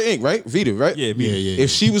bad. Murder Inc. Right? Vita, right? Yeah, Vita. Yeah. If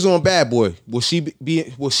she was on Bad Boy, will she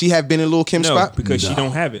have been in Lil Kim's No, spot? because she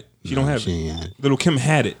don't have it. She don't have she it. ain't had it. Little Kim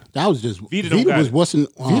had it. That was just Vita don't got was it.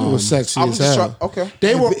 wasn't Vita was sexy I as was just hell. trying. Okay.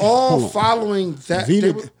 They were all hold on. following that. they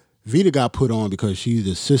Vita. were- Vita got put on because she's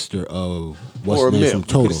the sister of what's Or her name Mim. from You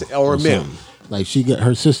could've Total, said- or Mim. something. Like she got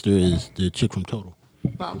her sister is the chick from Total.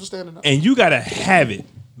 Nah, I'm just standing up. And you gotta have it.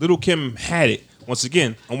 Little Kim had it. Once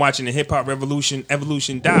again, I'm watching the Hip Hop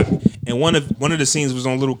Evolution doc, and one of the scenes was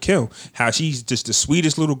on Little Kim. How she's just the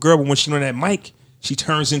sweetest little girl, but when she on that mic, she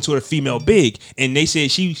turns into a female Big. And they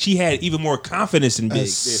said she had even more confidence in Big. Her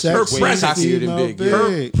Sexy presence, cockier than female Big, yeah. her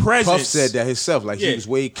Big. presence, Puff said that himself. Like yeah, he was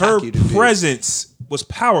way her cockier than Big. presence was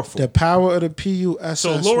powerful. The power of the PUSSY.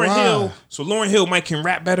 So Lauryn Hill might can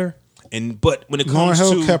rap better, but when it Lauryn comes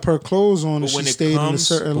Hill to kept her clothes on and but she when it stayed in a comes,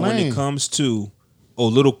 certain but when lane. it comes to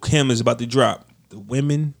Little Kim is about to drop, the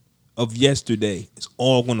women of yesterday is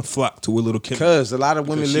all going to flock to where Little Kim. Because a lot of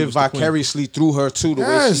women Because she live was the queen. vicariously through her too. The way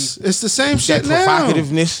Yes, she it's the same that shit now.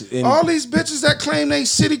 provocativeness and All these bitches that claim they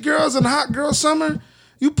city girls and hot girl summer,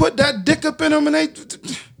 you put that dick up in them and they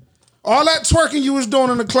all that twerking you was doing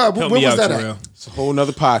in the club. Help Where me was out, that Terrell. at? it's a whole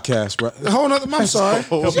nother podcast, bro. A whole nother. I'm sorry.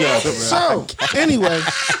 Help me out, So anyway,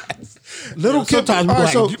 Little Kim. Sometimes we all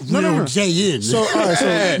right, like so no. Jay in. So all right,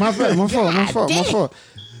 so my fault.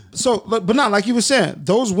 So, but not like you were saying,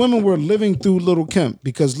 those women were living through Little Kim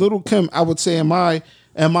because Little Kim, I would say in my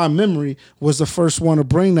memory, was the first one to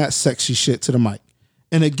bring that sexy shit to the mic,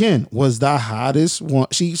 and again was the hottest one.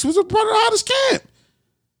 She was a part of the hottest camp.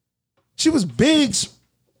 She was Big's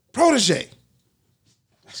protege.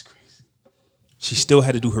 That's crazy. She still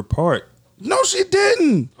had to do her part. No, she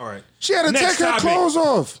didn't. All right. She had to Next take her topic. clothes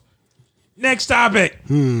off. Next topic.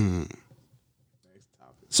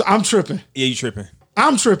 So I'm tripping. Yeah, you tripping.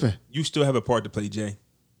 I'm tripping. You still have a part to play, Jay.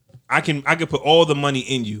 I can put all the money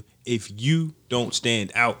in you. If you don't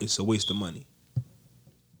stand out, it's a waste of money.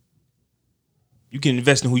 You can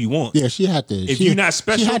invest in who you want. Yeah, she had to. If she, you're not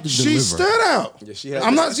special, she had to She deliver. stood out. Yeah, she had I'm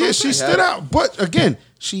to- not. Yeah, she She stood had- out. But again,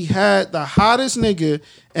 she had the hottest nigga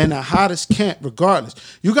and the hottest camp. Regardless,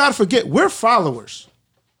 you got to forget we're followers.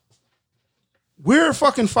 We're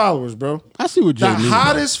fucking followers, bro. I see what Jay The means, though.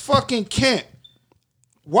 hottest fucking camp.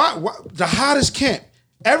 Why? The hottest camp.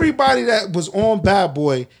 Everybody that was on Bad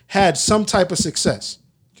Boy had some type of success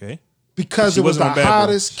Okay. because She it was the wasn't on Bad Boy.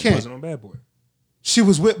 hottest She camp. wasn't on Bad Boy. She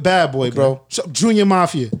was with Bad Boy, bro. So, Junior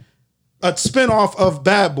Mafia, a spinoff of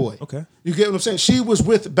Bad Boy. Okay. You get what I'm saying? She was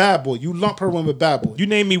with Bad Boy. You lump her in with Bad Boy. You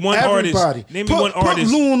name me one Everybody. artist. Name me one Put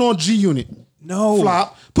artist. Loon on G Unit. No.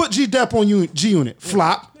 Flop. Put G Dep on G Unit.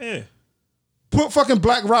 Flop. Yeah. Put fucking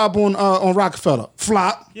Black Rob on Rockefeller.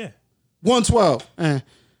 Flop. Yeah. 112.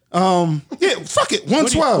 Yeah, fuck it.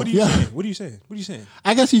 112. What are you Yeah. saying? What are you saying? What are you saying?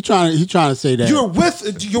 I guess he's trying to say that You're with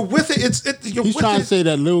it. You're he's with trying it. to say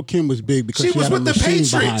that Lil Kim was big because She she, was had with a the machine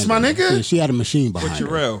Patriots, behind my her. nigga. Yeah, she had a machine behind her.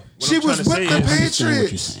 Jarrell. What She I'm was trying to with say the is- I understand what you're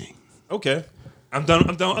Patriots. saying. Okay. I'm done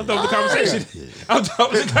with the conversation. I'm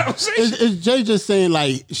done with the conversation. Is Jay just saying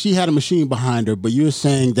like she had a machine behind her, but you're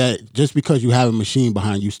saying that just because you have a machine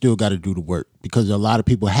behind you, still got to do the work because a lot of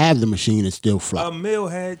people have the machine and still flop. Mill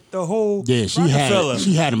had the whole Yeah, she Rockefeller.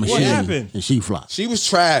 had a machine What happened? and she flopped. she was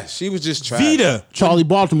trash. She was just trash. Vita. Charlie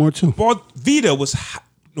Baltimore too. Vita was hot.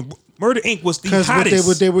 Murder Inc. was the Because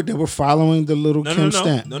hottest. they were following the Little No, Kim no, no.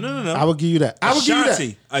 stamp. No. I would give you that. I would give you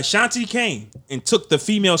that. Ashanti came and took the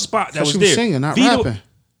female spot that was She was there. singing, not Vita- rapping.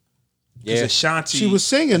 Because Yeah. Ashanti. She was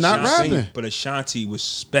singing, not Ashanti- rapping. But Ashanti was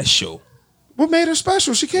special. What made her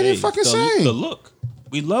special? She can't even Hey, fucking the, sing. The look.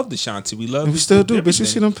 We loved Ashanti. We loved. And we still do, bitch. You everything.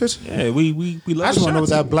 see them pictures? Yeah, we love. I just want to know what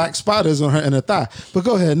that black spot is on her inner thigh. But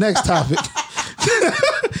go ahead, next topic.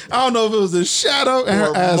 I don't know if it was a shadow and her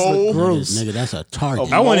Or ass mole. looked gross. Nigga, that's a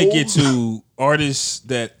target. I want to Mold. get to artists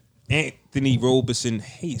that Anthony Robinson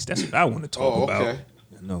hates. That's what I want to talk about. Okay.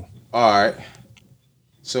 No. All right.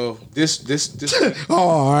 So this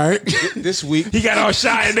All right. this week, He got all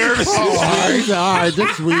shy and nervous. All right,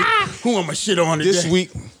 this week. Who am I shit on today? this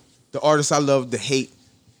week, the artist I love to hate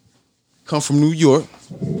come from New York,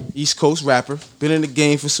 East Coast rapper. Been in the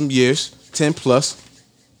game for some years, 10 plus,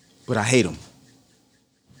 but I hate him.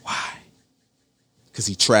 Why? Because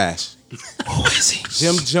he trash. Who is he?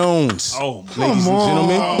 Jim Jones. Oh, Ladies and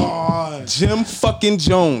gentlemen, Jim fucking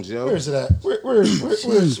Jones, yo. Where's it at?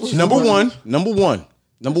 Where's Number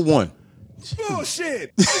one.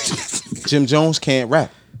 bullshit. Jim Jones can't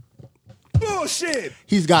rap. Bullshit.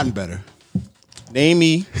 He's gotten better. Name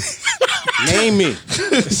me.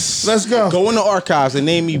 Let's go. Go in the archives and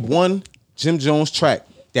name me one Jim Jones track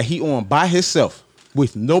that he on by himself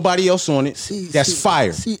with nobody else on it. That's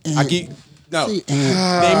fire. I get no.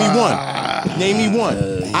 Name me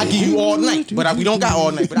one. I give you all night, but we don't got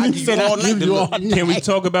all night. But I give you all night. Can we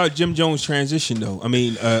talk about Jim Jones' transition though? I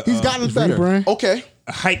mean, He's gotten better. Rebrand. Okay.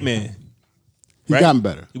 a hype man. He's gotten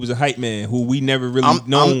better. He was a hype man who we never really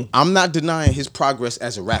known. I'm not denying his progress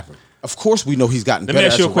as a rapper. Of course, we know he's gotten Let better me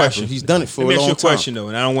ask as you a a question. rapper. He's done it for a long time. Let me ask you a question though,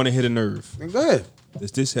 and I don't want to hit a nerve. Go ahead.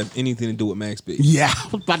 Does this have anything to do with Max B? Yeah, I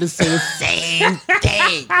was about to say the same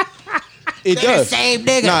thing. It does. Same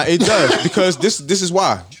nigga. Nah, it does because this is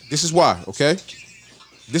why. This is why. Okay.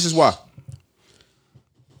 This is why.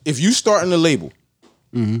 If you starting a label,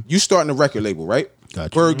 you starting a record label, right? Gotcha.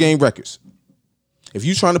 Bird Game Records. If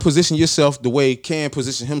you trying to position yourself the way Cam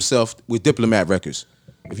positioned himself with Diplomat Records,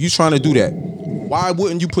 if you trying to do that, why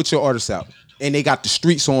wouldn't you put your artists out? And they got the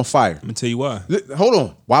streets on fire. I'm gonna tell you why. Hold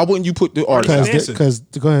on. Why wouldn't you put the artists out? Answer. Because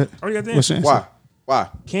go ahead. Already got the What's answer. your answer? Why?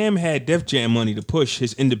 Cam had Def Jam money to push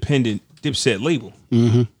his independent Dipset label.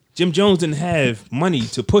 Jim Jones didn't have money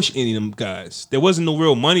to push any of them guys. There wasn't no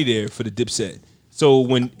real money there for the Dipset. So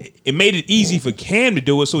when it made it easy for Cam to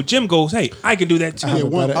do it, so Jim goes, "Hey, I can do that too." I have a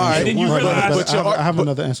better all right, answer. then you I have a realize- better- I have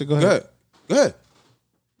another answer. Go Go ahead. ahead. Go ahead.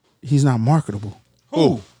 He's not marketable.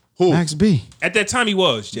 Who? Max B. At that time he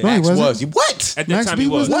was, Jay. No, he Max wasn't. was. What? At that Max time B he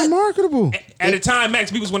was was. not marketable. At the time,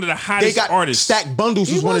 Max B was one of the They hottest got artists. Stack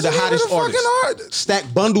Bundles was He one of the wasn't even hottest a fucking artists. artist.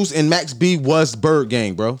 Stack Bundles and Max B was Bird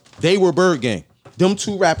Gang, bro. They were Bird Gang. Them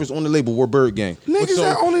two rappers on the label were Bird Gang. But Niggas so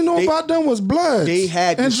that only know they- about them was Bloods. They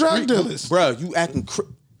had and the drug street- dealers. Bro, you acting.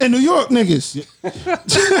 In New York, niggas.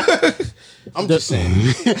 I'm just saying.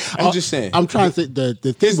 I'm just saying. I'm trying to say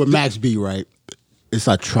the thing with Max B, right? It's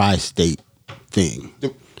a tri-state thing.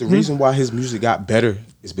 The reason why his music got better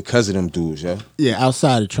is because of them dudes, yeah. Yeah,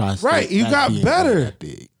 outside of tri-state. Right, you Max got B ain't better. that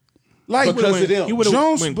big. Like Because of them. He would've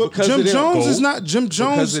Jones, went but because Jim of them. Jones is Gold. not Jim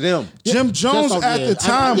Jones. Because of them. Jim Yeah, Jones that's all- at yeah, the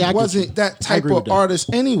time I can- wasn't that I type agree of with that. artist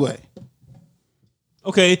anyway.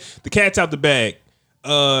 Okay, the cat's out the bag.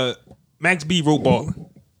 Max B wrote Ballin',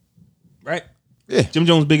 right? Yeah. Jim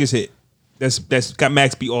Jones' biggest hit. That's got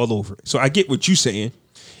Max B all over it. So I get what you're saying.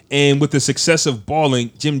 And with the success of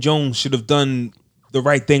Ballin', Jim Jones should have done the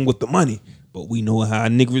right thing with the money. But we know how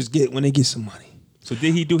niggas get when they get some money. So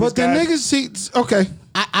did he do his But the guy? niggas see, okay,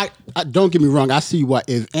 I don't get me wrong. I see why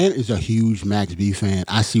if Ant is a huge Max B fan,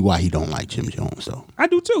 I see why he don't like Jim Jones though. I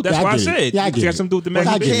do too. That's Yeah, I why I get it. said. Yeah, I It get got it. something to do with the But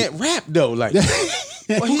Max I B. He get it. can't rap though, like.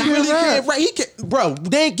 But he really can't rap. He can, bro.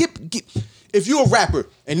 They ain't get. If you a rapper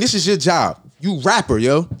and this is your job, you rapper,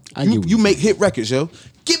 yo. I get what You you make hit records, yo.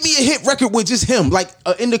 Give me a hit record with just him, like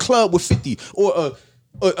In the Club with 50, or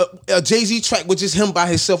a Jay-Z track with just him by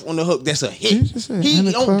himself on the hook. That's a hit. You just said He In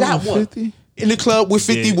the don't Club got with one. 50? In the Club with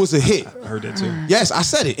 50 Yeah. was a hit. I heard that too. Yes, I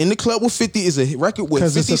said it. In the Club with 50 is a hit record with 50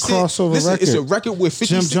 because it's a Cent. crossover Listen, record. It's a record with 50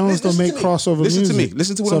 Jim Cent. Jones don't Listen make to me. crossover Listen music. to me.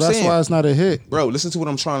 Listen to what so I'm that's saying. why it's not a hit. Bro, listen to what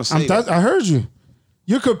I'm trying to say. I heard you.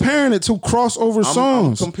 You're comparing it to crossover I'm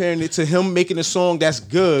songs. comparing it to him making a song that's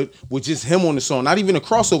good with just him on the song. Not even a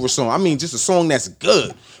crossover song. I mean, just a song that's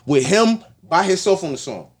good with him by himself on the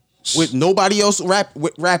song. With nobody else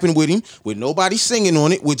rapping with him, with nobody singing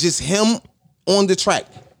on it, with just him on the track.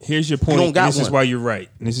 Here's your don't point. And got this is one. why you're right.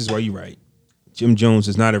 And this is why you're right. Jim Jones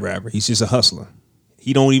is not a rapper. He's just a hustler.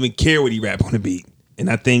 He don't even care what he rap on the beat. And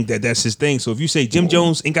I think that that's his thing. So if you say Jim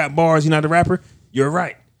Jones ain't got bars, he's not a rapper, you're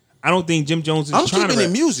right. I don't think Jim Jones is I'm trying keeping to it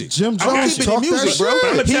rap. music. Jim I got Jones you. talk Keeping it that music, bro. shit.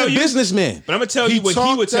 But I'ma He tell a you- businessman. But I'm gonna tell you what he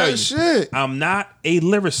talk would tell that you. shit. I'm not a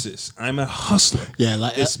lyricist. I'm a hustler. Yeah,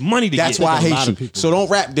 like It's money to That's get. why I a hate lot you. of people. So don't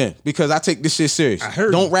rap then, because I take this shit serious. I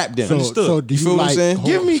heard Don't you. rap then. So, Understood. so do You you, feel what I'm like? saying? hold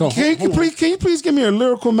Give on, me, so can you please give me a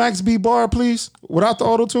lyrical Max B bar, please, without the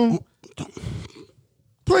auto tune,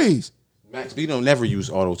 please. Max B don't never use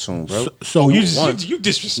auto tune, bro. So You you just you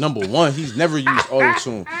disrespect. Number one, he's never used auto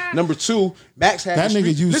tune. Number two, Max had That the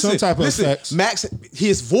nigga street- used some type of effects. Max,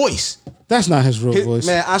 his voice. That's not his real voice.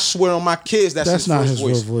 Man, I swear on my kids, that's his not first his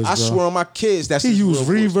voice. real voice, I bro. swear on my kids, that's He his used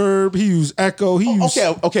real voice. reverb. He used echo. He used.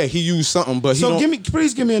 Okay, he used something, but he So don't.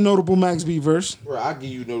 please give me a notable Max B verse. Bro, I'll give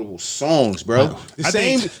you notable songs, bro. I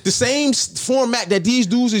think- The same format that these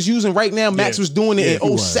dudes is using right now. Max Yeah. was doing it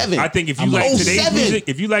in 07. I think if you I'm like like,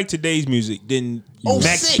 today's 07. music, then Oh,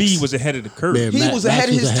 Max 06. B was ahead of the curve. Man, He was ahead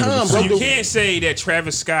of his time, So bro. you can't say that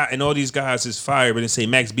Travis Scott and all these guys is fire, but then say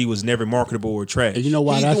Max B was never marketable or trash. And you know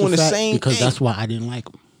why He that's doing a the fact? same Because thing. that's why I didn't like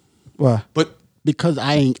him. Why? But Because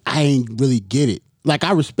I ain't really get it. Like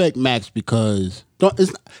I respect Max because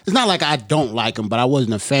it's not like I don't like him, but I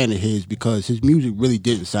wasn't a fan of his because his music really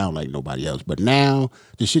didn't sound like nobody else. But now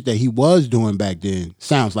the shit that he was doing back then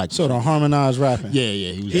sounds like So the harmonized rapping. yeah.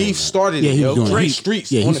 He was doing he that. started Yeah, it, he yo. was doing Drake that.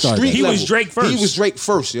 streets. Yeah, he On the started street that. He was level. Drake first. He was Drake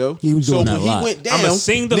first, yo. He was doing so that when a lot. he went down, I'ma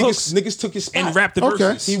sing the hooks niggas took his spot. and rap the Okay.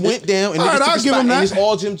 verses. He went down and All niggas right, took I'll his give spot, him and that. it's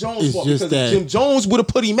all Jim Jones' It's fault. just Because if that- Jim Jones would have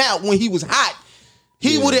put him out when he was hot,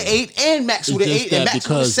 he would have ate, and Max It's would have just ate, and that Max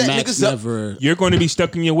would have because set Max niggas up. never. You're going to be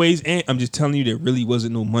stuck in your ways, and I'm just telling you, there really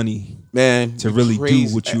wasn't no money. Man, to really do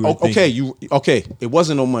what you were okay, it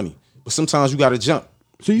wasn't no money, but sometimes you got to jump.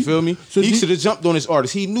 So You feel me? He should have jumped on his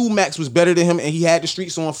artist. He knew Max was better than him, and he had the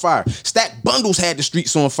streets on fire. Stack Bundles had the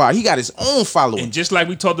streets on fire. He got his own following. And just like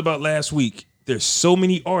we talked about last week, there's so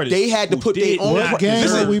many artists. They had to who put their did own. not game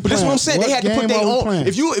deserve- are we But that's what I'm saying. What They had to put game their are we own. playing?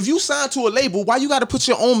 If you sign to a label, why you got to put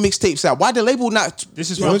your own mixtapes out? Why the label not?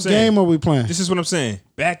 This is what I'm What saying. game are we playing? This is what I'm saying.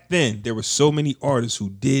 Back then, there were so many artists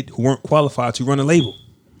who weren't qualified to run a label.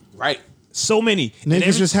 Right. So many. And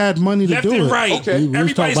Niggas just had money to left do and it. right. Okay.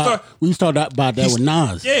 Everybody started. We was talking about that with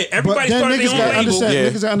Nas. Yeah, But everybody then started niggas their own gotta label understand. Yeah.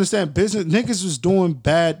 Niggas gotta understand business. Niggas was doing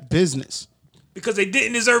bad business. because they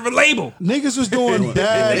didn't deserve a label. Niggas was doing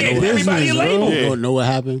bad They gave business. everybody a label. bro. You know what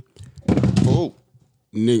happened? Oh,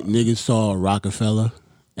 Niggas saw Rockefeller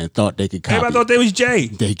and thought they could copy. Everybody thought they was Jay.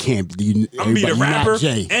 They can't. I'm gonna be the rapper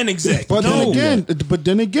and exec. But no.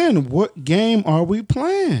 then again, what game are we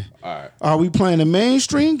playing? all right. Are we playing a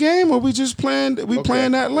mainstream game, or we just playing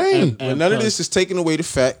that lane? But none of this is taking away the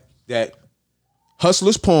fact that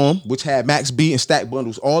Hustler's Poem, which had Max B and Stack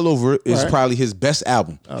Bundles all over it, is Right. probably his best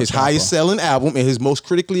album, his highest selling album, and his most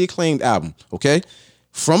critically acclaimed album. Okay,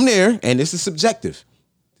 from there, and this is subjective,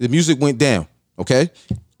 the music went down. Okay,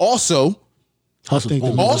 also, Hustle think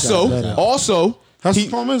the Poem. music got better. also, Hustle he,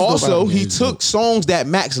 Poem is also dope. he took songs that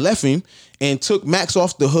Max left him and took Max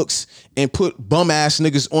off the hooks and put bum ass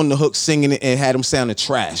niggas on the hooks singing it and had them sounding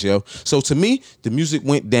trash, yo. So to me, the music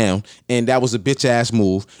went down, and that was a bitch ass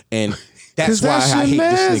move, and that's 'Cause why that's I hate your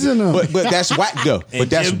this mans in nigga. 'em. But that's whack though. And But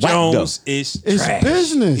that's Jim whack Jones though. is It's trash.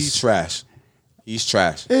 business. He's trash. He's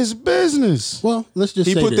trash. It's business. Well, let's just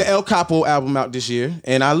He say put this. the El Capo album out this year,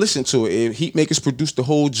 and I listened to it. Heatmakers produced the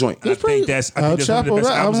whole joint. I think that's El one of the Chapo, best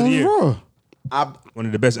that albums of album the was year. raw. One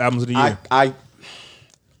of the best albums of the year.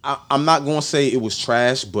 I'm not gonna say it was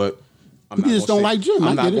trash, but I'm You not just gonna don't say- like Jim. I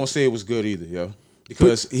I'm not get it. gonna say it was good either, yo,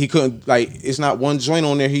 because he couldn't. Like, it's not one joint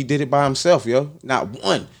on there. He did it by himself, yo. Not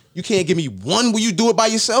one. You can't give me one where you do it by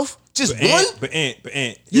yourself. Just one. But Ant,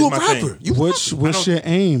 You a here's my rapper. thing. You What's don't- your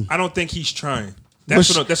aim? I don't think he's trying.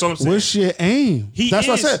 That's all I'm saying. What's your aim? He That's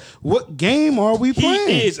what is- I said. What game are we He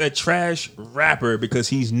playing? is a trash rapper because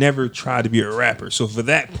he's never tried to be a rapper. So for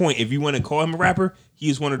that point, if you want to call him a rapper, he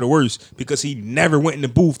is one of the worst because he never went in the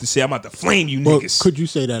booth to say, "I'm about to flame you But niggas." could you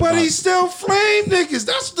say that? But about, he still flame niggas.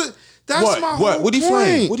 That's what? my whole What? What he point.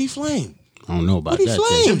 flame? What he flame? I don't know about What he that.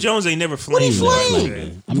 flame? Jim Jones ain't never flamed.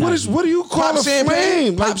 flame? What do you call Pop a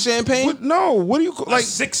champagne? flame? Pop champagne? What do you call Like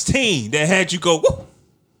 16 that had you go. Woo.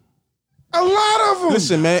 a lot of them?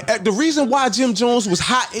 Listen, man. The reason why Jim Jones was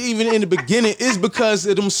hot even in the beginning is because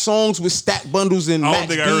of them songs with Stack Bundles and I don't Max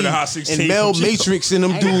think I B heard a Hot 16 and Mel from Jim. Matrix and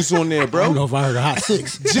them dudes on there, I don't know bro. if I heard a hot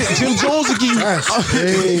six. Jim Jones will give you. That's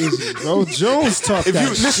crazy, bro. Jones talk If that you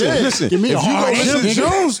listen, shit. Give me if a you go hard listen, hit, Jim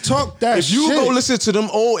Jones talk that if shit. you go listen to them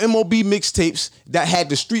old MOB mixtapes that had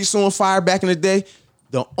the streets on fire back in the day,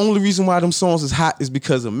 the only reason why them songs is hot is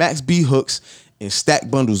because of Max B hooks and Stack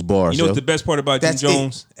Bundles bars. You know yo. what the best part about That's Jim it.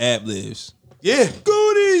 Jones? Ad libs. Yeah,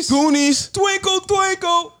 Goonies. Twinkle,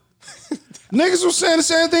 twinkle. Niggas was saying the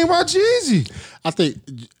same thing about Jeezy. I think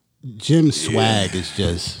Jim's swag is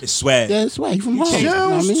just. It's swag. Yeah, it's swag. He from Harlem. changed. You know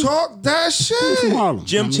what I Jones mean? talk that He from shit. Harlem.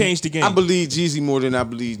 Jim changed the game. I believe Jeezy more than I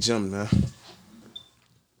believe Jim, man.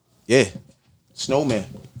 Yeah, Snowman.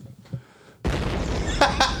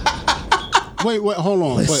 Wait, hold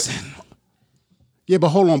on. But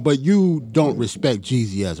hold on. But you don't respect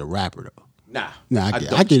Jeezy as a rapper, though. Nah, I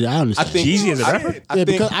don't. get it. I understand. Jeezy as a rapper? I Yeah,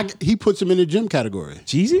 think because he puts him in the gym category.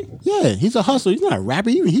 Jeezy? Yeah, he's a hustler. He's not a rapper.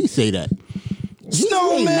 Even he say that.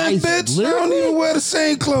 Snowman, nice bitch. I don't even wear the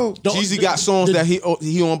same clothes. Jeezy got songs that he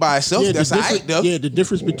on by himself. Yeah, That's alright though. Yeah, the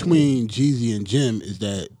difference between Jeezy and Jim is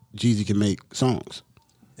that Jeezy can make songs.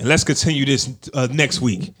 And let's continue this next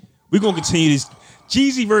week. We're gonna continue this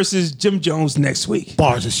Jeezy versus Jim Jones next week.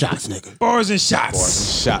 Bars and shots, nigga. Bars and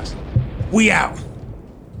shots. Shots. We out.